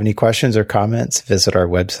 If you have any questions or comments, visit our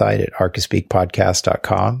website at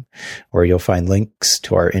archispeakpodcast.com, where you'll find links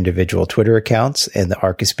to our individual Twitter accounts and the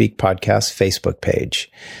Archispeak Podcast Facebook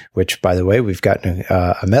page, which, by the way, we've gotten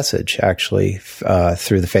a message actually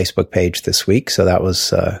through the Facebook page this week. So that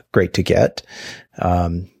was great to get.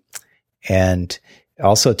 And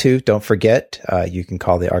also, too, don't forget, you can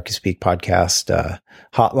call the Archispeak Podcast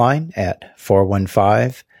hotline at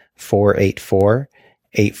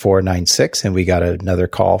 415-484-8496. And we got another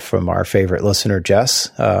call from our favorite listener, Jess,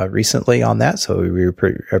 recently on that. So we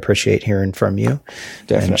appreciate hearing from you.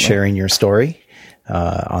 Definitely. And sharing your story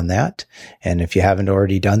on that. And if you haven't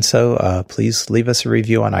already done so, please leave us a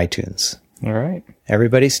review on iTunes. All right.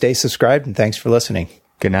 Everybody stay subscribed, and thanks for listening.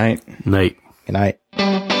 Good night. Night. Good night.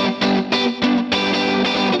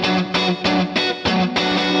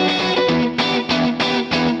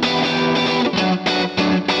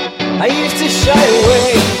 I used to shy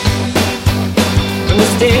away from the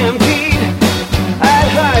stampede. I'd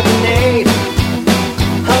hibernate,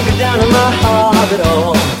 hunker down in my habit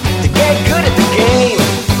all to get good at the game.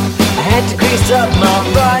 I had to grease up my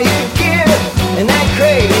riot gear, and that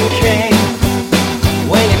craving came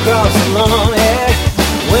when you crossed along, yeah,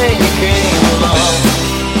 when you came along.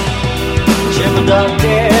 Triple dog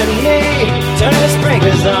dared me, turn the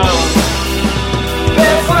sprinklers on,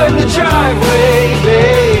 barefoot in the driveway,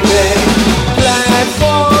 baby.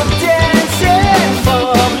 Platform dancing,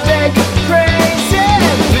 farm leg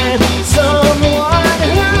praising, been someone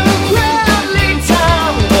who proudly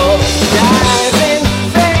tumbled, diving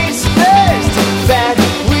face first, fat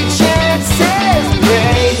with chances,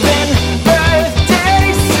 raving birthday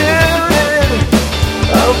soon.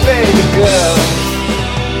 Oh baby girl,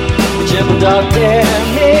 triple dog dare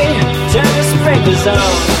me, turn the sprinklers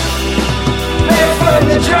on, barefoot in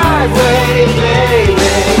the driveway, baby.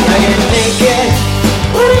 I get naked,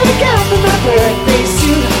 what do I got for my birthday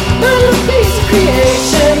suit? My little piece of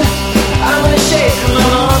creation. I'm gonna shake my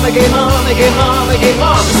mama, gay mama, gay mama, gay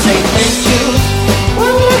mama, say thank you.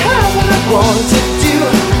 What would I have what I want to do?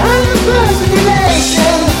 I'm a buzz with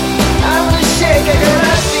elation. I'm gonna shake, I got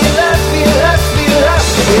love for you, love for you, love for you, love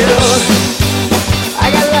for you. I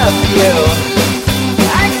got love for you.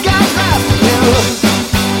 I got love for you.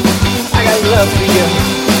 I got love for you.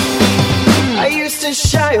 I used to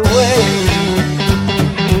shy away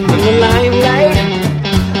from the limelight.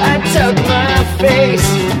 I tuck my face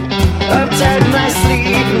up tight my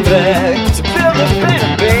sleeping bag to build a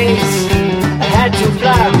better base. I had to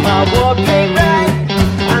fly my war paint right.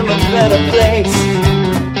 I'm a better place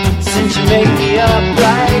since you made me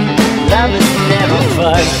upright. Love is never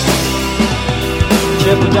fight.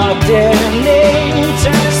 Triple dog dare me,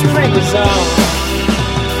 turn the sprinklers on,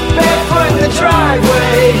 barefoot in the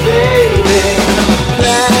driveway, baby.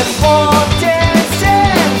 Platform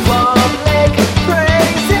dancing, farm leg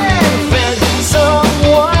praising, found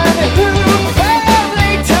someone who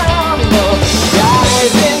proudly tumbled,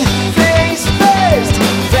 diving face first,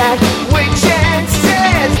 fat with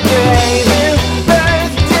chances, braving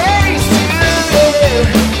birthday soon.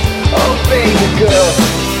 Oh baby girl,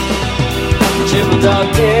 triple dog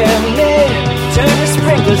dare me, turn the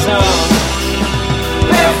sprinklers on,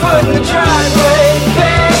 barefoot in the driveway,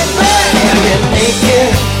 baby. I get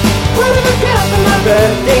naked, what have I got for my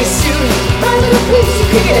birthday suit? My little piece of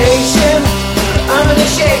creation. I'm gonna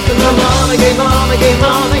shake with my mama, gay mama, gay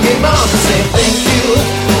mama, gay mama, say thank you.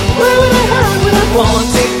 What would I have what I want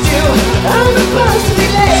to do? I'm a buzz of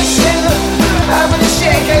elation. I'm gonna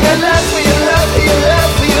shake, I got love for you, love for you,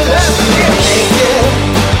 love for you, love for you. Get naked,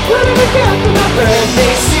 what have I got for my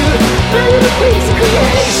birthday suit? My little piece of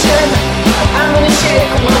creation. I'm gonna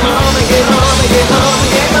shake with my mama, get mama, get mama,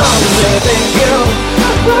 get mama, say thank you.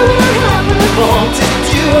 What would I have what I want to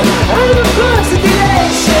do? I'm a buzz of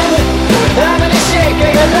elation. I'm gonna shake,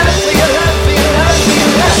 I got love for you, love for you, love for you,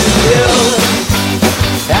 love for you.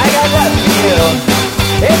 I got love for you.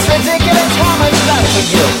 It's ridiculous how much love for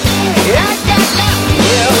you.